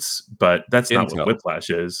idiots, but that's not what Whiplash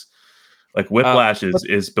is. Like Whiplash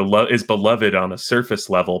is beloved on a surface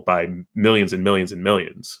level by millions and millions and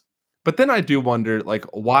millions. But then I do wonder, like,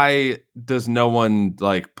 why does no one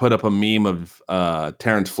like put up a meme of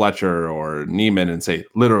Terrence Fletcher or Neiman and say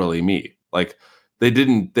literally me? Like they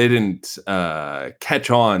didn't catch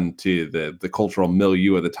on to the cultural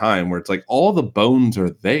milieu of the time, where it's like all the bones are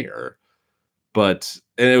there, and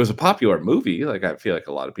it was a popular movie. Like I feel like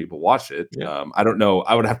a lot of people watched it. Yeah. I don't know.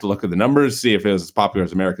 I would have to look at the numbers, see if it was as popular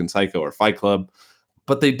as American Psycho or Fight Club.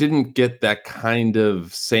 But they didn't get that kind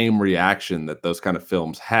of same reaction that those kind of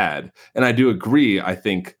films had. And I do agree. I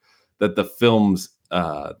think that the films,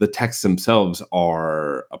 the texts themselves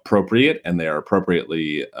are appropriate, and they are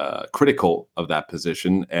appropriately critical of that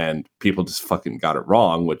position. And people just fucking got it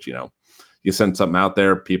wrong, which, you send something out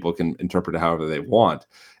there, people can interpret it however they want.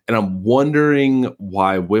 And I'm wondering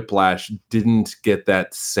why Whiplash didn't get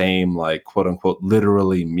that same, like, quote unquote,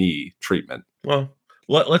 literally me treatment. Well,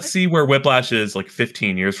 let's see where Whiplash is like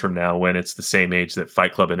 15 years from now, when it's the same age that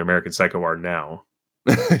Fight Club and American Psycho are now.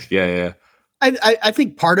 Yeah. I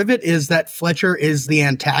think part of it is that Fletcher is the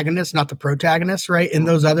antagonist, not the protagonist, right? In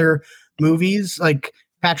those other movies, like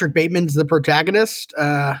Patrick Bateman's the protagonist,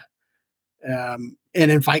 and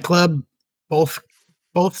in Fight Club, both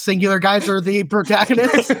singular guys are the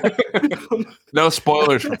protagonists. No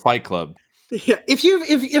spoilers for Fight Club. Yeah,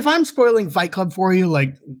 if I'm spoiling Fight Club for you,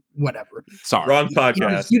 like whatever. Sorry, wrong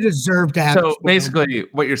podcast. You deserve to have. So basically,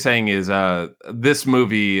 what you're saying is, this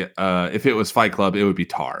movie, if it was Fight Club, it would be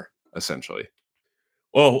Tar, essentially.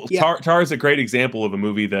 Well, yeah. Tar is a great example of a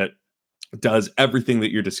movie that does everything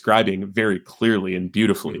that you're describing very clearly and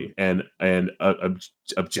beautifully and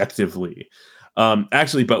objectively.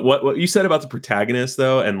 Actually, but what you said about the protagonist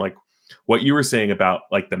though, and like what you were saying about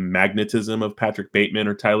like the magnetism of Patrick Bateman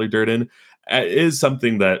or Tyler Durden is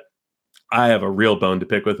something that I have a real bone to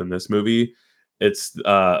pick with in this movie. It's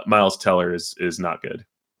Miles Teller is not good.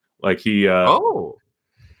 Like he Go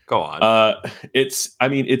on.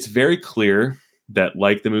 it's very clear that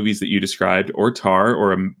like the movies that you described or Tar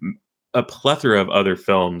or a plethora of other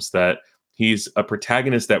films that he's a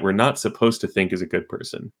protagonist that we're not supposed to think is a good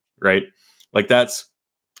person, right? Like that's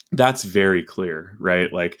very clear,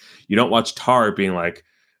 right? Like you don't watch Tar being like,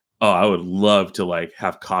 oh, I would love to like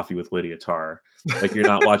have coffee with Lydia Tarr. Like you're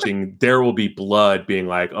not watching There Will Be Blood being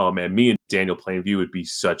like, oh man, me and Daniel Plainview would be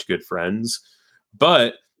such good friends.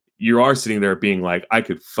 But you are sitting there being like, I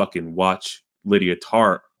could fucking watch Lydia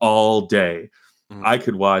Tarr all day. I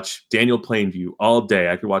could watch Daniel Plainview all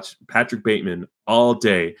day. I could watch Patrick Bateman all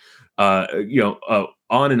day. On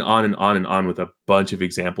and on and on and on with a bunch of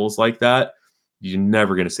examples like that. You're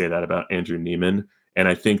never going to say that about Andrew Neiman. And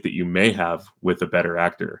I think that you may have with a better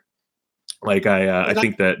actor. Like I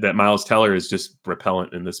think that Miles Teller is just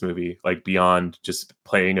repellent in this movie, like beyond just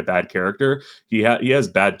playing a bad character. He has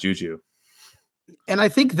bad juju. And I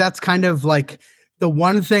think that's kind of like the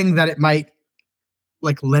one thing that it might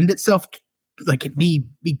like lend itself like it be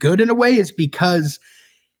good in a way is because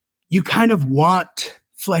you kind of want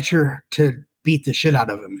Fletcher to beat the shit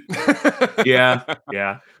out of him. Yeah.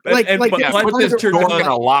 But put this door in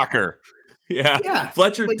a locker. Yeah.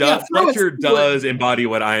 Fletcher does embody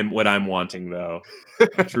what I'm wanting though.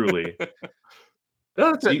 Truly.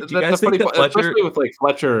 That's funny, especially with like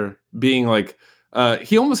Fletcher being like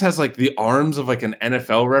he almost has like the arms of like an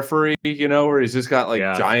NFL referee, where he's just got like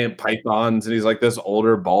giant pythons and he's like this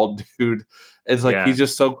older bald dude. It's like he's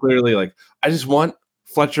just so clearly like, I just want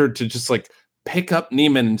Fletcher to just like pick up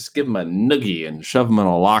Neiman and just give him a noogie and shove him in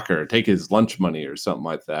a locker, take his lunch money or something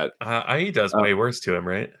like that. He does way worse to him,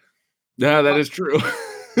 right? Yeah, that is true.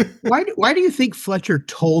 Why do you think Fletcher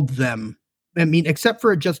told them? I mean, except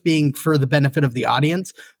for it just being for the benefit of the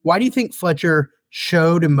audience, why do you think Fletcher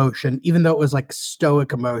showed emotion, even though it was like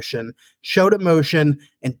stoic emotion, showed emotion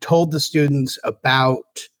and told the students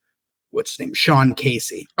about what's his name, Sean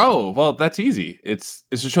Casey? Oh, well, that's easy. It's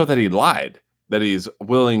to show that he lied, that he's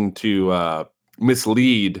willing to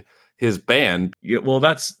mislead his band. Yeah, well,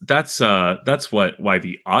 that's why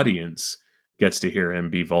the audience gets to hear him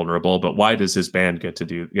be vulnerable, but why does his band get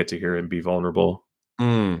to hear him be vulnerable?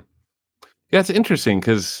 Yeah, it's interesting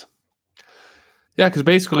because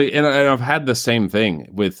basically, and I've had the same thing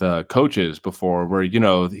with coaches before, where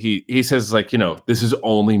he says like, this is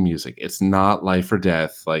only music. It's not life or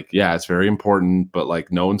death. Like, yeah, it's very important, but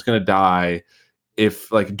like, no one's gonna die.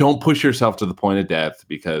 If like, don't push yourself to the point of death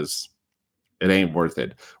because it ain't worth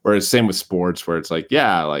it. Whereas same with sports, where it's like,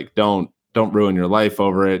 yeah, like don't ruin your life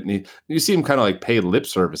over it. And you see him kind of like pay lip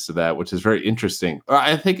service to that, which is very interesting.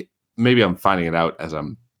 I think maybe I'm finding it out as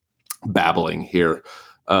I'm babbling here.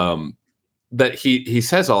 That he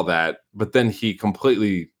says all that, but then he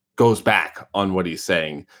completely goes back on what he's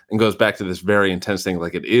saying and goes back to this very intense thing,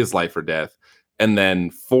 like it is life or death. And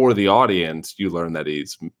then for the audience, you learn that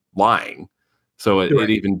he's lying. So it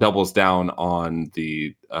even doubles down on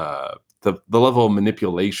the level of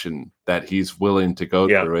manipulation that he's willing to go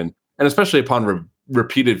through, and especially upon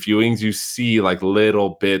repeated viewings, you see like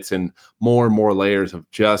little bits and more layers of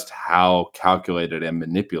just how calculated and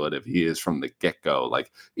manipulative he is from the get-go.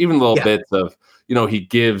 Like even little bits of, he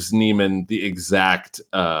gives Neiman the exact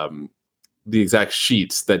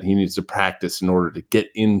sheets that he needs to practice in order to get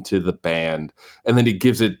into the band. And then he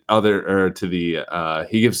gives he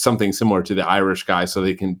gives something similar to the Irish guy so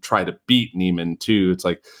they can try to beat Neiman too. It's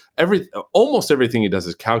like almost everything he does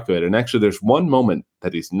is calculated. And actually there's one moment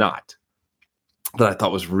that he's not, that I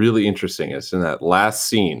thought was really interesting. It's in that last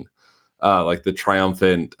scene, like the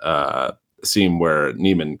triumphant scene where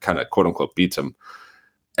Neiman kind of quote unquote beats him.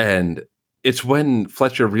 And it's when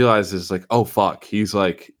Fletcher realizes like, oh fuck, he's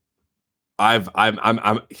like,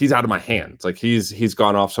 he's out of my hands. Like he's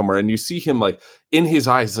gone off somewhere. And you see him like in his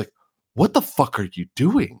eyes, like, what the fuck are you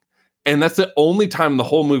doing? And that's the only time in the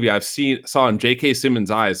whole movie saw in J.K. Simmons'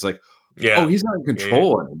 eyes, like, oh, he's not in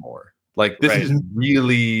control anymore. Like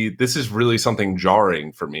this is really something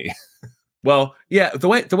jarring for me. Well, yeah, the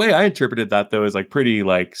way I interpreted that though is like pretty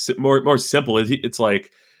like more simple. It's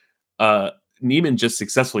like Neiman just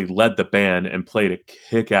successfully led the band and played a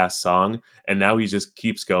kick-ass song, and now he just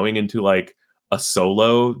keeps going into like a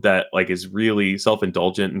solo that like is really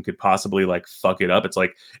self-indulgent and could possibly like fuck it up. It's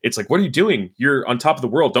like what are you doing? You're on top of the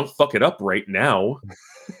world. Don't fuck it up right now.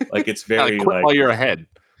 Like it's very quit while you're ahead.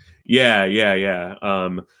 Yeah.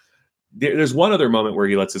 There's one other moment where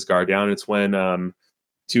he lets his guard down. It's when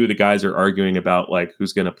two of the guys are arguing about like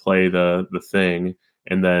who's going to play the thing,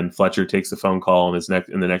 and then Fletcher takes the phone call in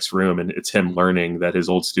the next room, and it's him learning that his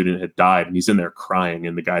old student had died, and he's in there crying,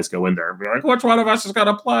 and the guys go in there and be like, "Which one of us is going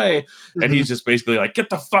to play?" And he's just basically like, "Get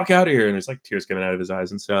the fuck out of here!" And there's like tears coming out of his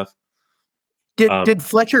eyes and stuff. Did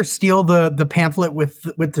Fletcher steal the pamphlet with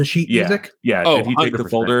the sheet music? Yeah. Oh, did he take the 100%.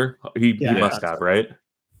 folder? He Yeah. must have, right?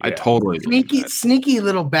 I totally believe that. Sneaky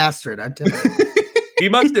little bastard. I tell you. He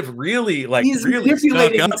must have really He's really snuck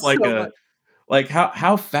manipulating up like so a much. like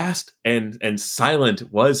how fast and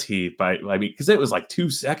silent was he because it was like 2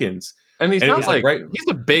 seconds. And he's And it not was like, right- he's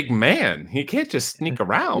a big man. He can't just sneak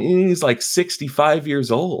around. He's like 65 years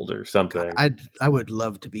old or something. I would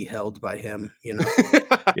love to be held by him, you know.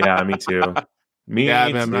 Yeah, me too. Yeah, I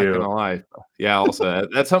mean, I'm not gonna lie. Yeah, also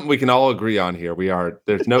that's something we can all agree on here.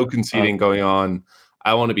 There's no conceding going on.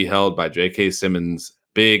 I want to be held by J.K. Simmons'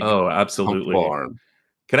 big absolutely arm.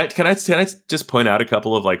 Can I just point out a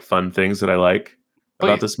couple of like fun things that I like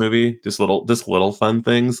about this movie? Just little fun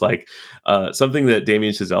things, like something that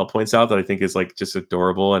Damien Chazelle points out that I think is like just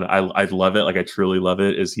adorable, and I love it. Like I truly love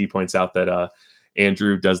it. Is he points out that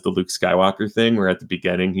Andrew does the Luke Skywalker thing, where at the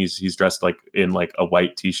beginning he's dressed like in like a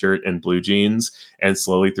white t-shirt and blue jeans, and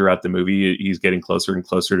slowly throughout the movie he's getting closer and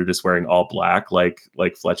closer to just wearing all black, like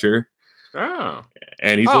Fletcher. Oh,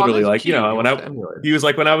 and he's literally like, cute. He was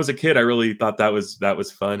like, when I was a kid, I really thought that was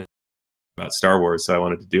fun about Star Wars, so I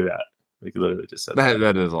wanted to do that. Like, he literally just said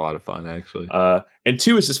that is a lot of fun, actually. And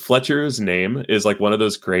two is just Fletcher's name is like one of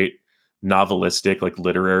those great novelistic, like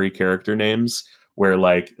literary character names, where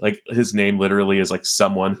like his name literally is like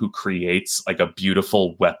someone who creates like a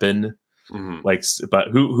beautiful weapon. Mm-hmm. Like, but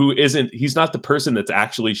who isn't? He's not the person that's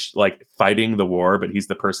actually like fighting the war, but he's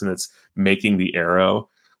the person that's making the arrow.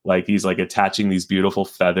 Like he's like attaching these beautiful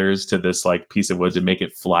feathers to this like piece of wood to make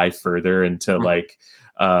it fly further and to like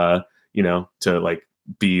to like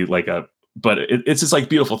be like a, but it's this like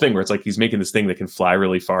beautiful thing where it's like he's making this thing that can fly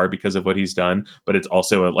really far because of what he's done, but it's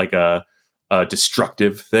also like a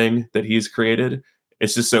destructive thing that he's created.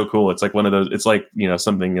 It's just so cool. It's like one of those, it's like,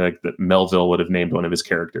 something like that Melville would have named one of his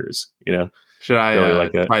characters, Should I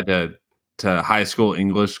really try to high school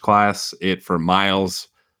English class it for Miles?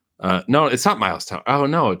 No, it's not Miles Teller. Oh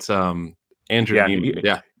no, it's Andrew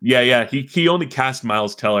Neiman. Yeah. He only cast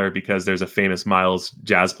Miles Teller because there's a famous Miles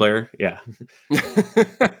jazz player. Yeah.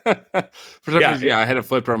 For some reason, I had it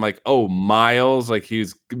flipped where I'm like, oh, Miles, like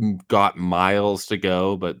he's got miles to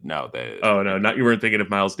go, but no. Not you weren't thinking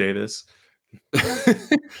of Miles Davis.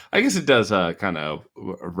 I guess it does kind of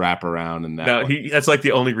wrap around in that. No, that's like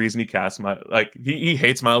the only reason he cast he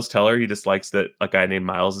hates Miles Teller. He just likes that a guy named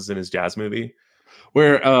Miles is in his jazz movie.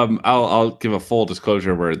 Where I'll give a full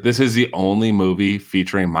disclosure where this is the only movie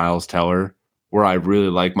featuring Miles Teller where I really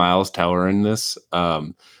like Miles Teller in this.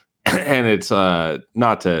 And it's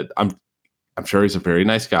not to I'm sure he's a very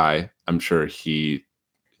nice guy. I'm sure he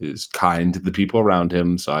is kind to the people around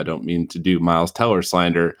him, so I don't mean to do Miles Teller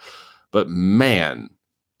slander, but man,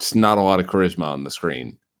 it's not a lot of charisma on the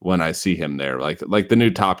screen when I see him there. Like the new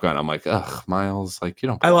Top Gun, I'm like, ugh, Miles, like, you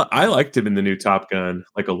know. I liked him in the new Top Gun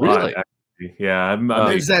like a lot. Really? Yeah,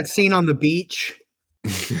 there's that scene on the beach.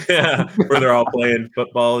 Yeah, where they're all playing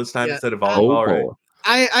football this time instead of volleyball.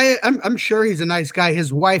 Right? I'm sure he's a nice guy.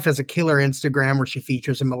 His wife has a killer Instagram where she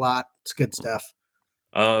features him a lot. It's good stuff.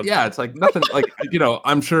 Yeah, it's like nothing. Like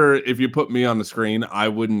I'm sure if you put me on the screen, I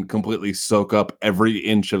wouldn't completely soak up every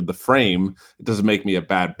inch of the frame. It doesn't make me a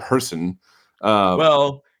bad person.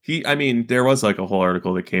 Well, there was like a whole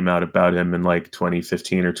article that came out about him in like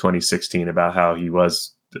 2015 or 2016 about how he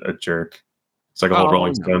was a jerk. It's like a whole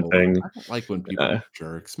Rolling Stone thing. I don't like when people are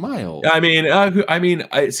jerks. Miles.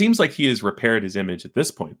 It seems like he has repaired his image at this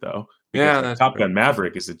point, though. Yeah, Top Gun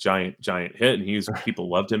Maverick is a giant hit, and people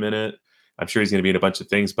loved him in it. I'm sure he's going to be in a bunch of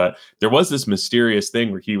things, but there was this mysterious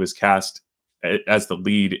thing where he was cast as the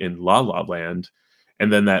lead in La La Land,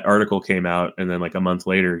 and then that article came out, and then like a month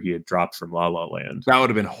later, he had dropped from La La Land. That would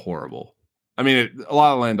have been horrible. I mean,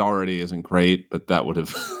 La La Land already isn't great, but that would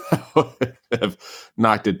have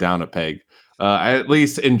knocked it down a peg. I at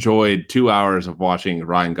least enjoyed 2 hours of watching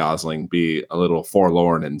Ryan Gosling be a little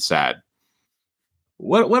forlorn and sad.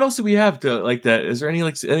 What else do we have to like that? Is there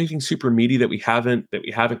anything super meaty that we haven't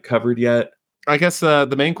covered yet? I guess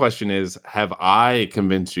the main question is, have I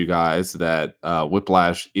convinced you guys that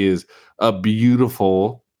Whiplash is a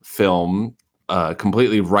beautiful film,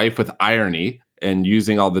 completely rife with irony and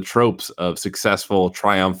using all the tropes of successful,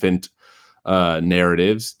 triumphant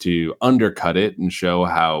narratives to undercut it and show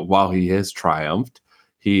how while he has triumphed,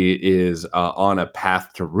 he is on a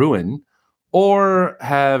path to ruin? Or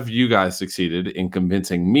have you guys succeeded in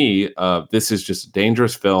convincing me this is just a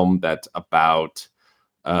dangerous film that's about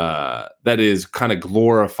that is kind of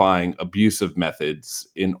glorifying abusive methods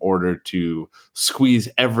in order to squeeze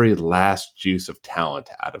every last juice of talent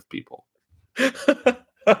out of people?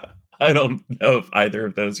 I don't know if either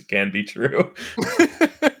of those can be true.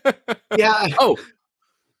 Yeah. Oh,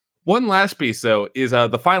 one last piece though is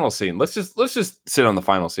the final scene. Let's just sit on the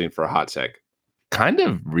final scene for a hot sec. Kind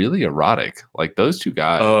of really erotic, like those two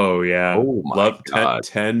guys. Oh yeah, Oh my god,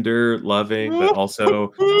 tender, loving, but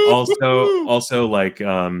also like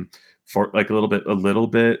for like a little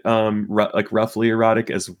bit like roughly erotic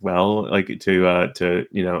as well, like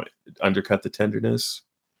to undercut the tenderness.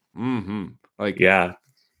 mm-hmm. Like Yeah,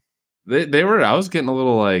 they were. I was getting a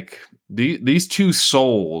little like these two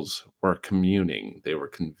souls were communing. They were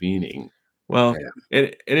convening. well, Yeah.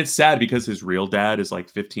 and it's sad because his real dad is like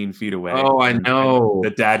 15 feet away. Oh, I and know. the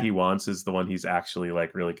dad he wants is the one he's actually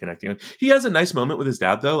like really connecting with. He has a nice moment with his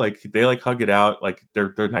dad though. Like they like hug it out. Like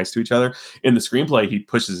they're nice to each other. In the screenplay, he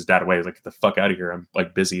pushes his dad away. He's like, "Get the fuck out of here! I'm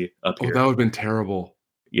like busy up Oh, here." that would have been terrible.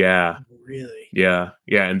 Yeah, Really? yeah.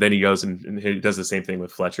 And then he goes and he does the same thing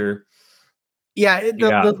with Fletcher. Yeah,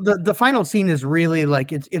 Yeah. the final scene is really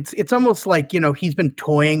like it's almost like, he's been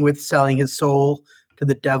toying with selling his soul to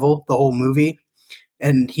the devil the whole movie,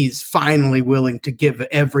 and he's finally willing to give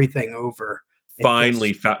everything over.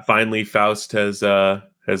 Finally, Faust has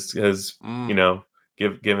Mm.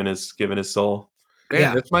 given his soul.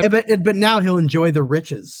 Man, that's my but now he'll enjoy the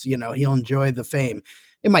riches. He'll enjoy the fame.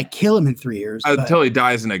 It might kill him in 3 years, until he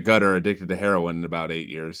dies in a gutter addicted to heroin in about 8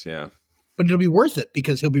 years. Yeah. but it'll be worth it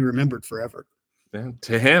because he'll be remembered forever. Yeah,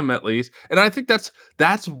 to him at least. And I think that's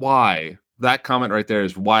why that comment right there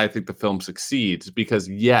is why I think the film succeeds, because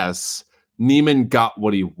yes, Neiman got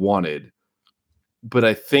what he wanted, but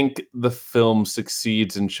I think the film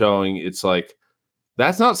succeeds in showing it's like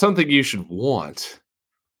that's not something you should want.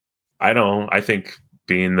 I don't. I think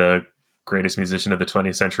being the greatest musician of the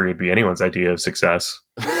 20th century would be anyone's idea of success.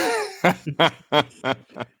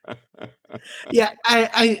 Yeah,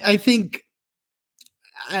 I think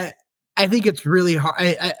I think it's really hard.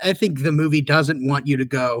 I think the movie doesn't want you to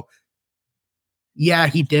go, yeah,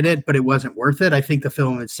 he did it, but it wasn't worth it. I think the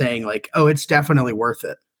film is saying like, oh, it's definitely worth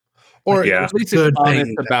it. Or Yeah. at least it's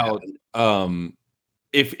honest about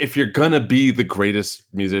if you're gonna be the greatest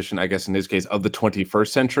musician, I guess in this case of the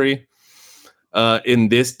 21st century, in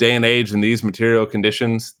this day and age, in these material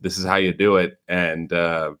conditions, this is how you do it, and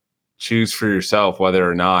choose for yourself whether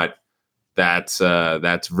or not that's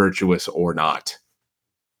virtuous or not.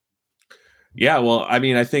 Yeah, well, I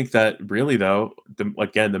mean, I think that really though,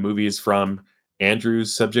 the movie is from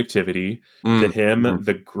Andrew's subjectivity to him. Mm.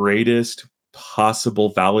 The greatest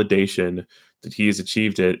possible validation that he has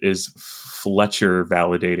achieved it is Fletcher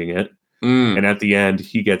validating it. And at the end,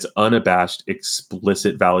 he gets unabashed,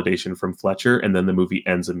 explicit validation from Fletcher, and then the movie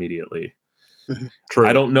ends immediately. True.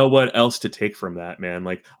 I don't know what else to take from that, man.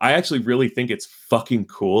 Like, I actually really think it's fucking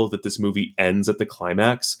cool that this movie ends at the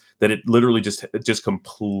climax, that it literally just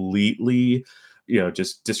completely,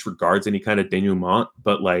 just disregards any kind of denouement.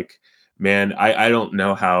 But like, man, I don't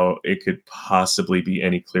know how it could possibly be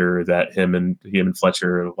any clearer that him and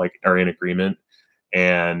Fletcher like are in agreement,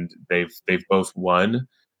 and they've both won,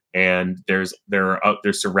 and they're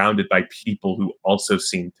surrounded by people who also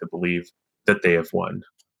seem to believe that they have won.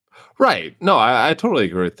 Right. No, I totally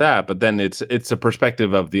agree with that. But then it's a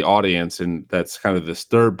perspective of the audience, and that's kind of this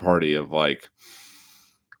third party of like,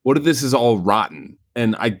 what if this is all rotten?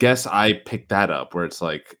 And I guess I picked that up where it's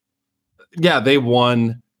like, yeah, they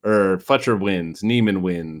won, or Fletcher wins, Neiman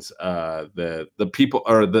wins, the people,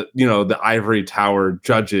 or the ivory tower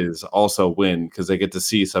judges also win because they get to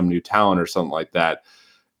see some new talent or something like that.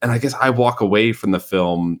 And I guess I walk away from the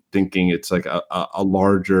film thinking it's like a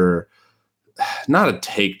larger, not a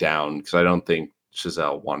takedown, because I don't think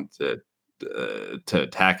Chazelle wanted to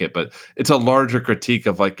attack it, but it's a larger critique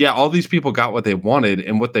of like, yeah, all these people got what they wanted,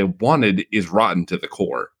 and what they wanted is rotten to the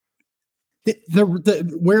core.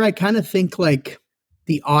 The where I kind of think like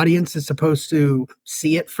the audience is supposed to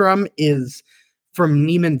see it from is from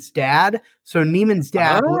Neiman's dad. So Neiman's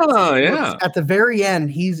dad looks at the very end,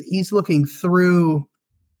 he's looking through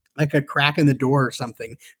like a crack in the door or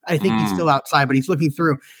something. I think he's still outside, but he's looking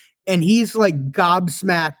through, and he's like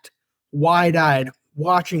gobsmacked, wide-eyed,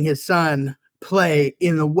 watching his son play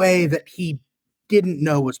in a way that he didn't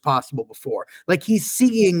know was possible before. Like he's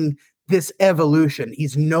seeing this evolution.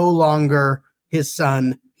 He's no longer his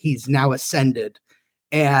son. He's now ascended.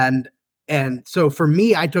 And so for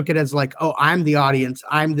me, I took it as like, oh, I'm the audience.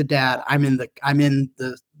 I'm the dad. I'm in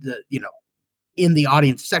the in the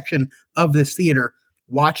audience section of this theater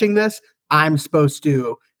watching this. I'm supposed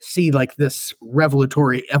to see like this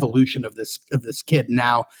revelatory evolution of this kid.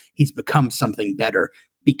 Now he's become something better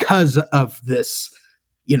because of this,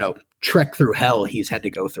 trek through hell he's had to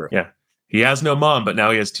go through. Yeah. He has no mom, but now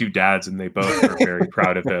he has two dads, and they both are very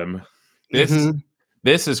proud of him.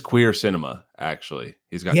 This is queer cinema, actually.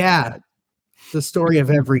 He's got the story of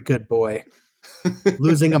every good boy.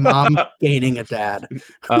 Losing a mom, gaining a dad.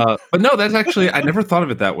 But no, that's actually, I never thought of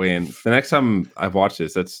it that way. And the next time I've watched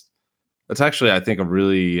this, that's actually, I think, a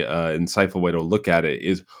really insightful way to look at it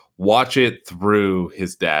is watch it through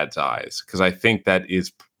his dad's eyes. Because I think that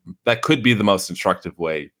could be the most instructive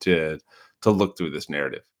way to look through this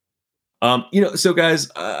narrative. So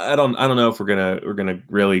guys, I don't know if we're gonna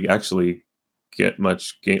really actually get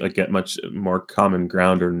much more common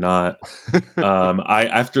ground or not. I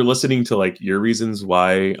after listening to like your reasons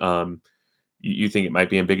why you think it might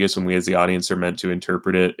be ambiguous when we as the audience are meant to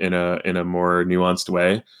interpret it in a more nuanced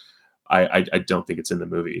way. I don't think it's in the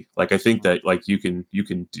movie. Like I think that like you can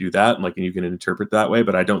do that and you can interpret that way,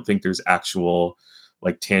 but I don't think there's actual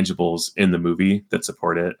like tangibles in the movie that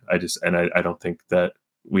support it. I don't think that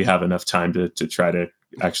we have enough time to try to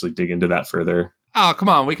actually dig into that further. Oh, come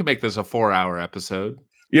on. We can make this a 4-hour episode.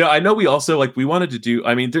 Yeah, I know we also we wanted to do,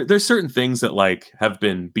 I mean, there's certain things that like have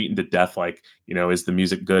been beaten to death. Like, is the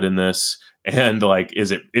music good in this? And like,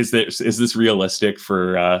 is this realistic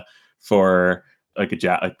for like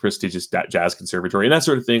a prestigious jazz conservatory and that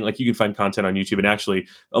sort of thing? Like you can find content on YouTube, and actually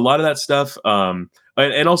a lot of that stuff,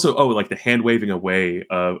 and also like the hand waving away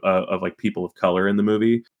of like people of color in the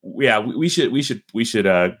movie. Yeah, we should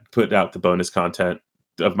put out the bonus content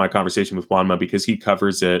of my conversation with Juanma, because he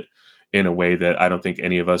covers it in a way that I don't think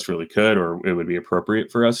any of us really could, or it would be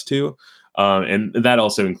appropriate for us to. And that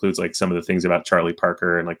also includes like some of the things about Charlie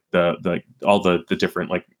Parker and like all the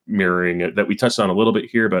different like mirroring that we touched on a little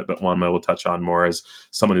bit here, but Juanma will touch on more as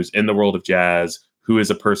someone who's in the world of jazz, who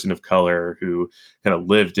is a person of color, who kind of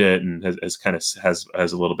lived it and has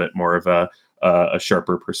a little bit more of a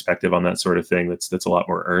sharper perspective on that sort of thing. That's a lot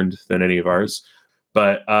more earned than any of ours.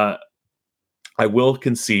 But I will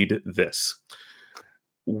concede this.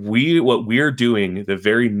 What we're doing, the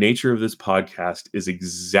very nature of this podcast, is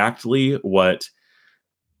exactly what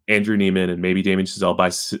Andrew Neiman and maybe Damien Chazelle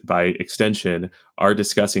by extension are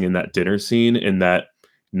discussing in that dinner scene, in that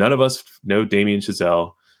none of us know Damien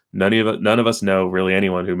Chazelle. None of us know really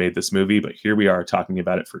anyone who made this movie, but here we are talking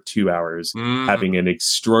about it for 2 hours, having an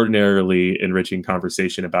extraordinarily enriching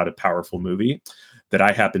conversation about a powerful movie that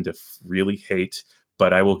I happen to really hate,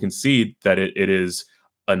 but I will concede that it is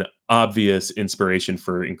an obvious inspiration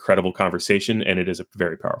for incredible conversation, and it is a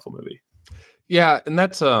very powerful movie. Yeah, and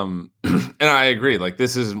that's and I agree. Like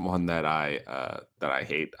this isn't one that I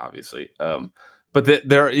hate, obviously. But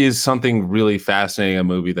there is something really fascinating in a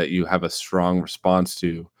movie that you have a strong response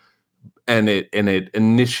to, and it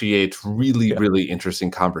initiates really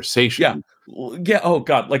interesting conversation. Yeah. Oh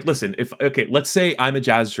God. Like, listen. Let's say I'm a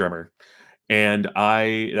jazz drummer, and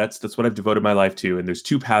that's what I've devoted my life to. And there's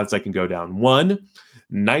two paths I can go down. One,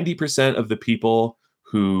 90% of the people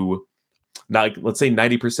who, like, let's say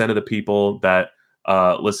 90% of the people that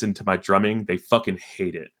listen to my drumming, they fucking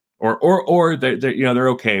hate it, or they're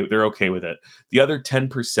okay with it. The other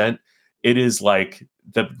 10%, it is like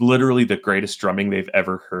literally the greatest drumming they've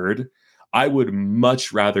ever heard. I would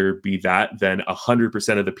much rather be that than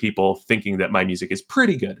 100% of the people thinking that my music is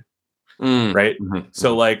pretty good. Right. Mm-hmm.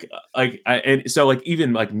 So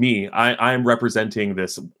even like me, I'm representing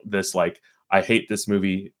this like, I hate this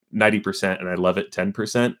movie 90% and I love it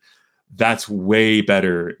 10%. That's way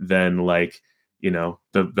better than like,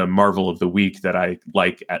 the Marvel of the week that I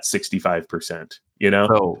like at 65%,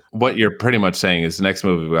 So what you're pretty much saying is the next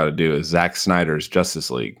movie we got to do is Zack Snyder's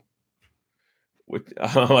Justice League.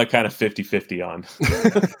 Like kind of 50-50 on.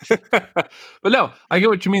 But no, I get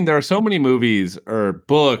what you mean. There are so many movies or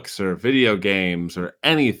books or video games or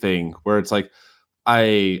anything where it's like,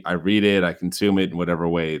 I read it, I consume it in whatever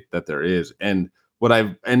way that there is. And what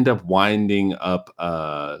I end up winding up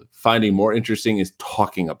finding more interesting is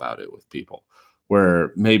talking about it with people,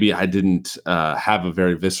 where maybe I didn't have a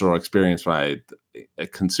very visceral experience when I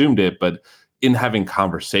consumed it, but in having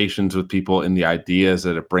conversations with people, in the ideas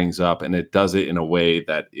that it brings up, and it does it in a way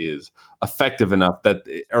that is effective enough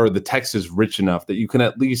or the text is rich enough that you can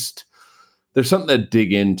at least, there's something to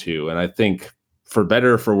dig into. And I think for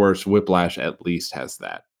better or for worse, Whiplash at least has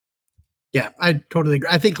that. Yeah, I totally agree.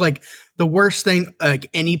 I think like the worst thing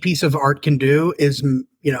like any piece of art can do is,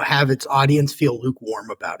 have its audience feel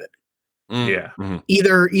lukewarm about it. Yeah. Mm-hmm.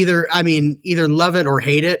 Either love it or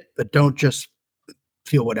hate it, but don't just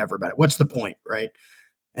feel whatever about it. What's the point, right?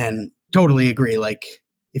 And totally agree. Like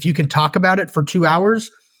if you can talk about it for 2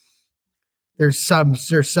 hours,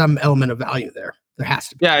 there's some element of value there. There has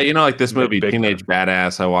to be. Yeah, like this movie, Big Teenage time.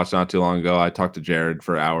 Badass, I watched not too long ago. I talked to Jared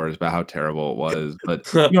for hours about how terrible it was,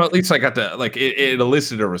 but at least I got to it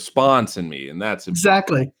elicited a response in me, and that's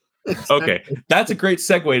Exactly. Okay, that's a great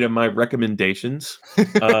segue to my recommendations.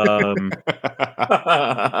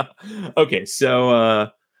 Okay,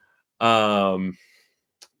 so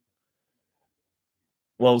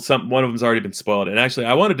well, one of them's already been spoiled, and actually,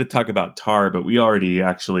 I wanted to talk about Tar, but we already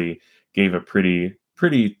actually gave a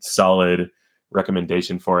pretty solid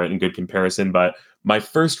recommendation for it in good comparison. But my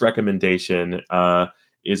first recommendation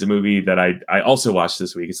is a movie that I also watched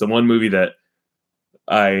this week. It's the one movie that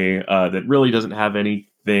that really doesn't have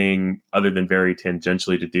anything other than very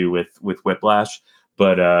tangentially to do with Whiplash,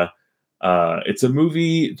 but it's a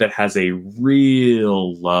movie that has a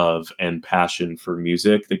real love and passion for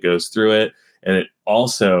music that goes through it. And it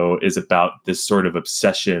also is about this sort of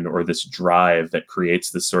obsession or this drive that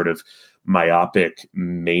creates this sort of myopic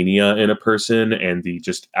mania in a person, and the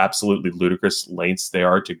just absolutely ludicrous lengths they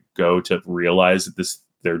are to go to realize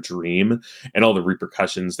their dream, and all the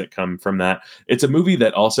repercussions that come from that. It's a movie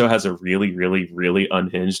that also has a really, really, really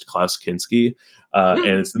unhinged Klaus Kinski,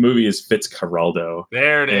 and the movie is Fitzcarraldo.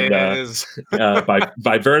 There it is.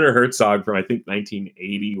 By Werner Herzog from I think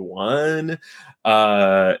 1981.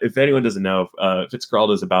 If anyone doesn't know,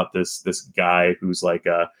 Fitzcarraldo is about this guy who's like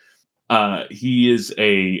he is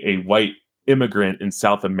a white immigrant in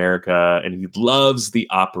South America, and he loves the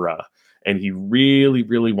opera. And he really,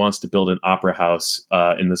 really wants to build an opera house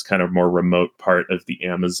in this kind of more remote part of the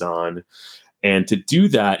Amazon. And to do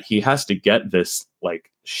that, he has to get this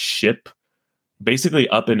like ship basically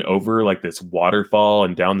up and over like this waterfall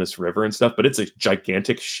and down this river and stuff. But it's a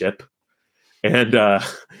gigantic ship. And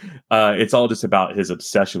it's all just about his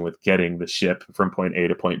obsession with getting the ship from point A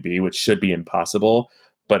to point B, which should be impossible.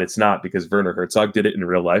 But it's not, because Werner Herzog did it in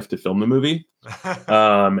real life to film the movie.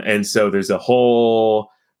 And so there's a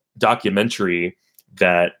whole documentary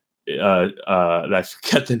that I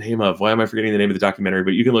forget the name of. Why am I forgetting the name of the documentary?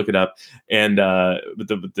 But you can look it up. And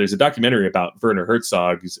there's a documentary about Werner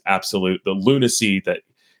Herzog's the lunacy that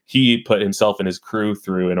he put himself and his crew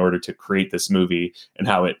through in order to create this movie, and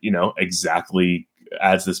how it exactly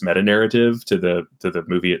adds this meta narrative to the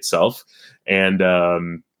movie itself. And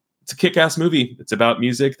it's a kick-ass movie. It's about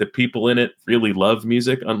music. The people in it really love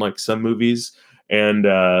music, unlike some movies. And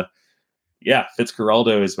yeah,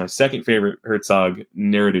 Fitzcarraldo is my second favorite Herzog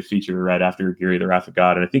narrative feature, right after Geary the Wrath of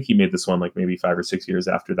God. And I think he made this one like maybe 5 or 6 years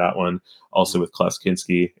after that one, also with Klaus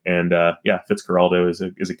Kinski. And yeah, Fitzcarraldo is a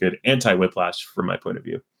good anti-Whiplash from my point of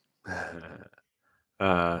view.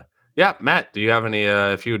 Yeah, Matt, do you have any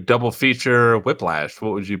if you double feature Whiplash,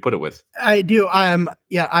 what would you put it with? I do.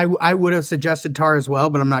 Yeah, I would have suggested Tar as well,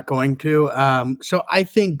 but I'm not going to. So I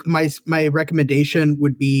think my recommendation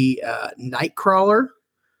would be Nightcrawler.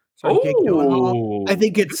 Jake Gyllenhaal. I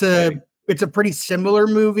think it's a pretty similar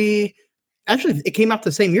movie. Actually, it came out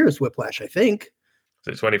the same year as Whiplash, I think. Is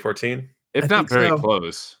it 2014? If not very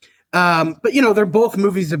close. But they're both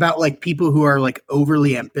movies about like people who are like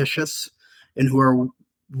overly ambitious and who are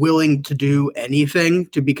willing to do anything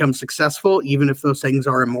to become successful, even if those things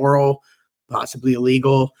are immoral, possibly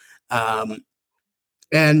illegal.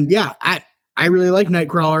 And yeah, I really like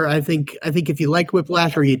Nightcrawler. I think if you liked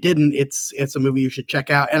Whiplash or you didn't, it's a movie you should check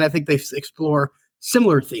out. And I think they explore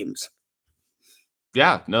similar themes.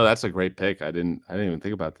 Yeah, no, that's a great pick. I didn't even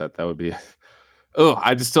think about that. That would be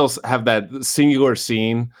I just still have that singular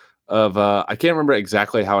scene of I can't remember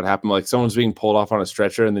exactly how it happened. Like someone's being pulled off on a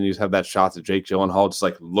stretcher, and then you just have that shot of Jake Gyllenhaal just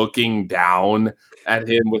like looking down at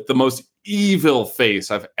him with the most evil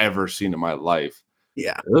face I've ever seen in my life.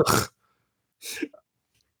 Yeah.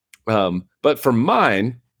 But for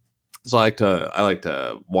mine, so I like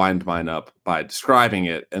to wind mine up by describing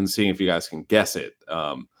it and seeing if you guys can guess it.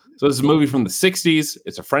 So this is a movie from the 60s.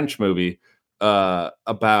 It's a French movie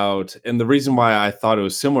about, and the reason why I thought it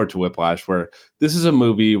was similar to Whiplash, where this is a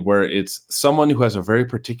movie where it's someone who has a very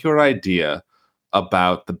particular idea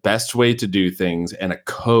about the best way to do things and a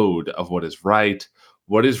code of what is right,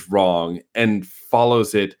 what is wrong, and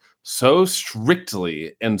follows it so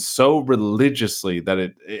strictly and so religiously that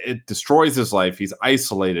it destroys his life. He's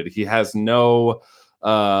isolated. He has no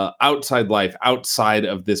outside life outside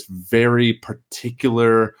of this very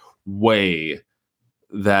particular way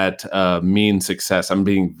that means success. I'm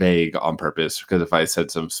being vague on purpose, because if I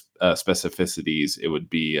said some specificities, it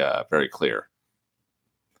would be very clear.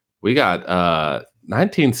 We got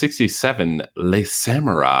 1967 Les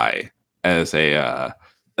Samurai as a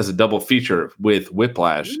double feature with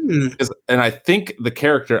Whiplash. And I think the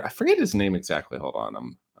character, I forget his name exactly. Hold on.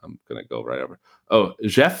 I'm going to go right over. Oh,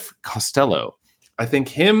 Jeff Costello. I think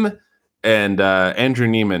him and Andrew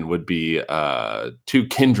Neiman would be two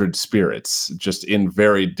kindred spirits, just in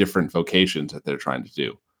very different vocations that they're trying to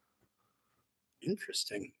do.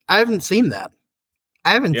 Interesting. I haven't seen that.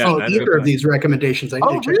 I haven't Yeah, seen that's either of these recommendations. I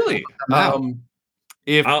need to check really? them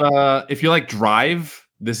out. If you like Drive,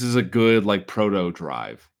 this is a good like proto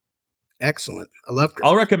Drive. Excellent. I love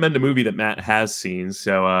I'll recommend a movie that Matt has seen.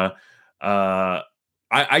 So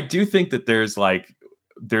I do think that there's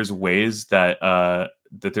ways that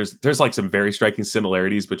that there's like some very striking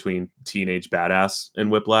similarities between Teenage Badass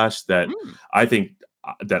and Whiplash that I think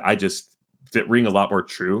that ring a lot more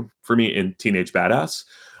true for me in Teenage Badass.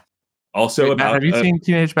 Also, Wait, Matt, have you seen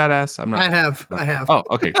Teenage Badass? I have. Oh,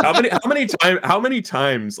 okay. how many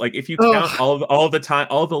times, like if you count all the time,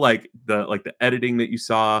 all the editing that you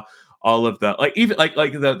saw, all of the even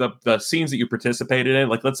the scenes that you participated in,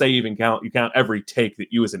 like let's say you count every take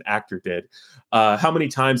that you as an actor did, how many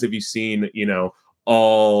times have you seen,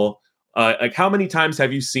 how many times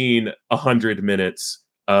have you seen 100 minutes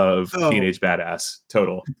of Teenage Badass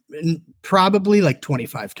total? Probably like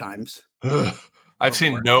 25 times. I've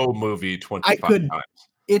seen no movie 25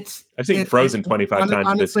 times. I've seen Frozen 25 times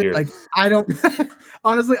honestly, this year. Like I don't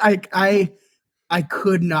honestly, I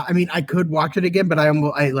could not. I mean, I could watch it again, but I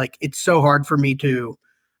like it's so hard for me to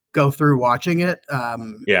go through watching it.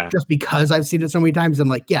 Just because I've seen it so many times,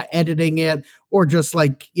 and like, editing it or just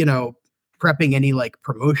like, prepping any like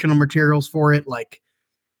promotional materials for it. Like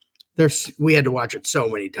we had to watch it so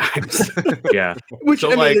many times. Yeah. Which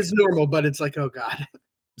I mean is normal, but it's like, oh God.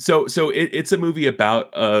 So it's a movie about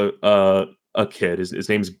a kid. His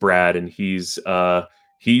name's Brad, and he's a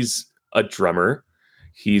drummer.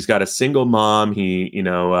 He's got a single mom. He's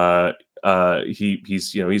a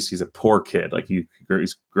poor kid. Like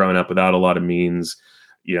he's growing up without a lot of means,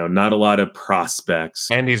 not a lot of prospects.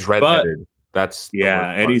 And he's redheaded.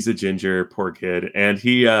 And he's a ginger, poor kid. And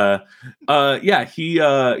he wants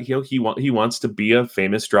to be a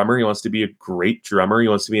famous drummer. He wants to be a great drummer. He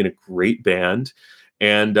wants to be in a great band.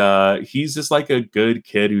 And he's just like a good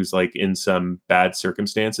kid who's like in some bad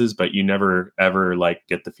circumstances, but you never ever like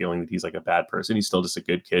get the feeling that he's like a bad person. He's still just a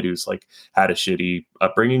good kid who's like had a shitty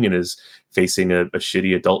upbringing and is facing a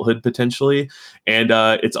shitty adulthood potentially. And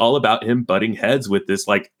it's all about him butting heads with this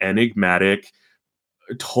like enigmatic,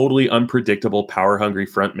 totally unpredictable, power hungry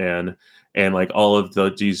frontman, and like all of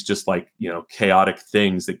these just like, chaotic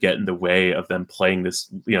things that get in the way of them playing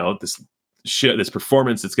this, this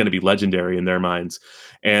performance that's going to be legendary in their minds.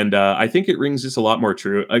 And I think it rings just a lot more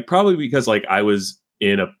true, like probably because like I was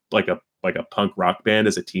in a punk rock band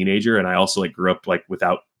as a teenager, and I also like grew up like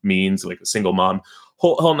without means, like a single mom,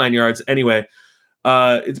 whole 9 yards. Anyway,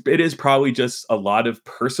 it is probably just a lot of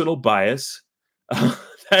personal bias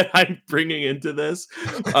that I'm bringing into this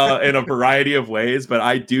in a variety of ways, but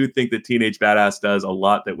I do think that Teenage Badass does a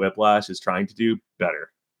lot that Whiplash is trying to do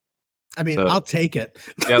better. I mean, I'll take it.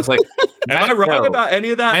 Yeah, it's like, am I wrong about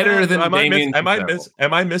any of that? Better than am I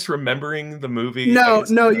misremembering the movie?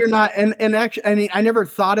 No, you're not. And actually, I mean, I never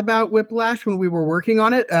thought about Whiplash when we were working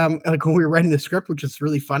on it, like when we were writing the script, which is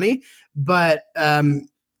really funny. But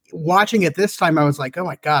watching it this time, I was like, oh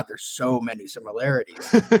my God, there's so many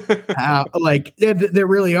similarities. Like there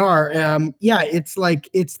really are. It's like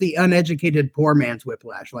it's the uneducated poor man's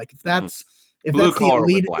Whiplash. Like if that's blue collar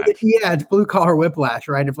elite, Whiplash. it's blue collar Whiplash,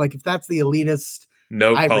 right? If that's the elitist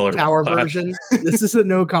no collar tower version, this is a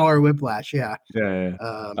no collar Whiplash. Yeah.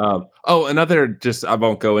 Another, just I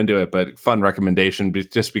won't go into it, but fun recommendation,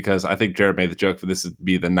 just because I think Jared made the joke for this would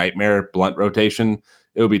be the Nightmare blunt rotation.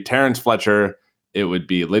 It would be Terrence Fletcher, it would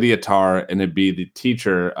be Lydia Tarr, and it'd be the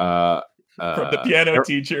teacher from the piano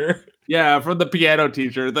teacher. Yeah, from the piano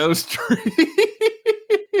teacher. Those three.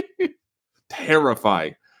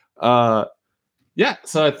 Terrifying.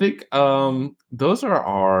 So I think those are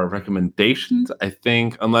our recommendations. I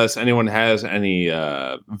think unless anyone has any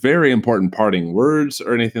very important parting words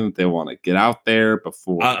or anything that they want to get out there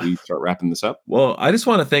before we start wrapping this up. Well, I just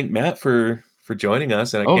want to thank Matt for joining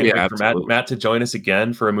us, and I can't wait for Matt to join us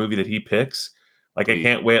again for a movie that he picks. Like, I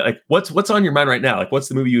can't wait. Like, what's on your mind right now? Like, what's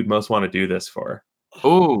the movie you'd most want to do this for?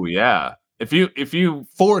 Oh yeah. If you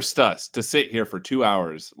forced us to sit here for 2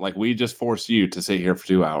 hours, like we just forced you to sit here for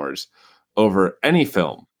 2 hours over any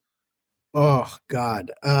film. Oh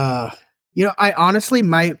God. I honestly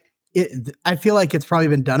I feel like it's probably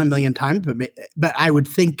been done a million times, but I would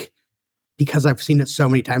think, because I've seen it so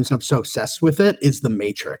many times and I'm so obsessed with it, is The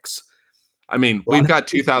Matrix. I mean, we've got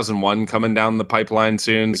 2001 coming down the pipeline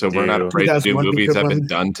soon, so we're not afraid to do movies that have been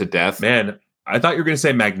done to death. Man, I thought you were going to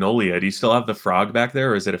say Magnolia. Do you still have the frog back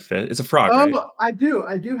there, or is it a fit? It's a frog, right? I do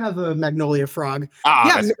have a Magnolia frog.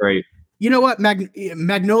 That's great. You know what?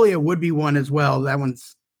 Magnolia would be one as well. That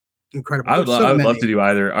one's incredible. I would So love many. to do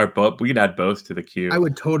either. Our both. We can add both to the queue. I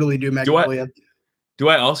would totally do Magnolia. Do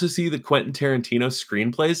I also see the Quentin Tarantino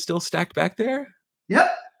screenplays still stacked back there? Yep.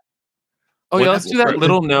 Oh What- yeah, let's do that what-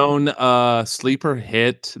 little known sleeper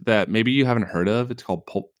hit that maybe you haven't heard of. It's called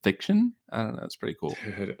Pulp Fiction. I don't know. It's pretty cool.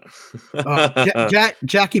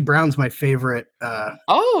 Jackie Brown's my favorite.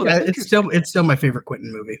 It's still my favorite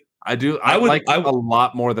Quentin movie. I do. I like it a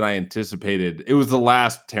lot more than I anticipated. It was the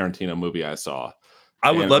last Tarantino movie I saw.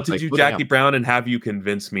 I would love to do Jackie Brown and have you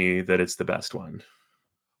convince me that it's the best one.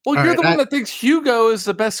 Well, you're the one that thinks Hugo is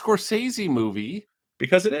the best Scorsese movie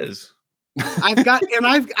because it is. I've got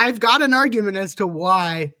an argument as to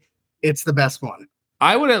why it's the best one.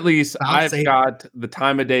 I would at least. I've got the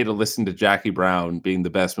time of day to listen to Jackie Brown being the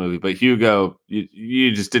best movie, but Hugo,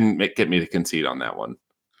 you just didn't get me to concede on that one.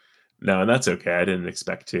 No, and that's okay. I didn't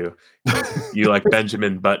expect to. You like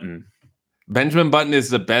Benjamin Button. Benjamin Button is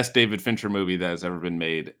the best David Fincher movie that has ever been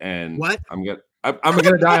made, and what? I'm gonna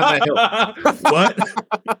die on that hill. What?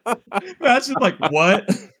 Imagine what?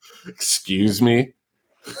 Excuse me.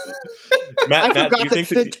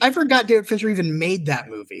 I forgot David Fincher even made that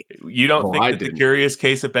movie. You don't think that The Curious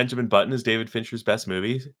Case of Benjamin Button is David Fincher's best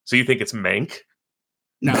movie? So you think it's Mank?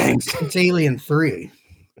 No, it's Alien 3.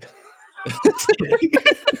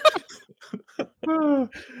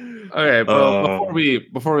 Okay, well,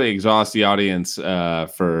 before we exhaust the audience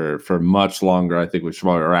for much longer, I think we should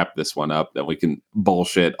probably wrap this one up. Then we can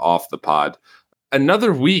bullshit off the pod.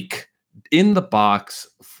 Another week in the box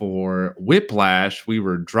for Whiplash. We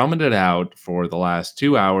were drumming it out for the last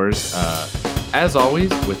 2 hours. As always,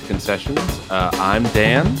 with concessions. I'm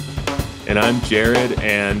Dan. And I'm Jared.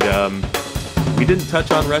 And we didn't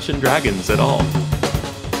touch on Russian dragons at all.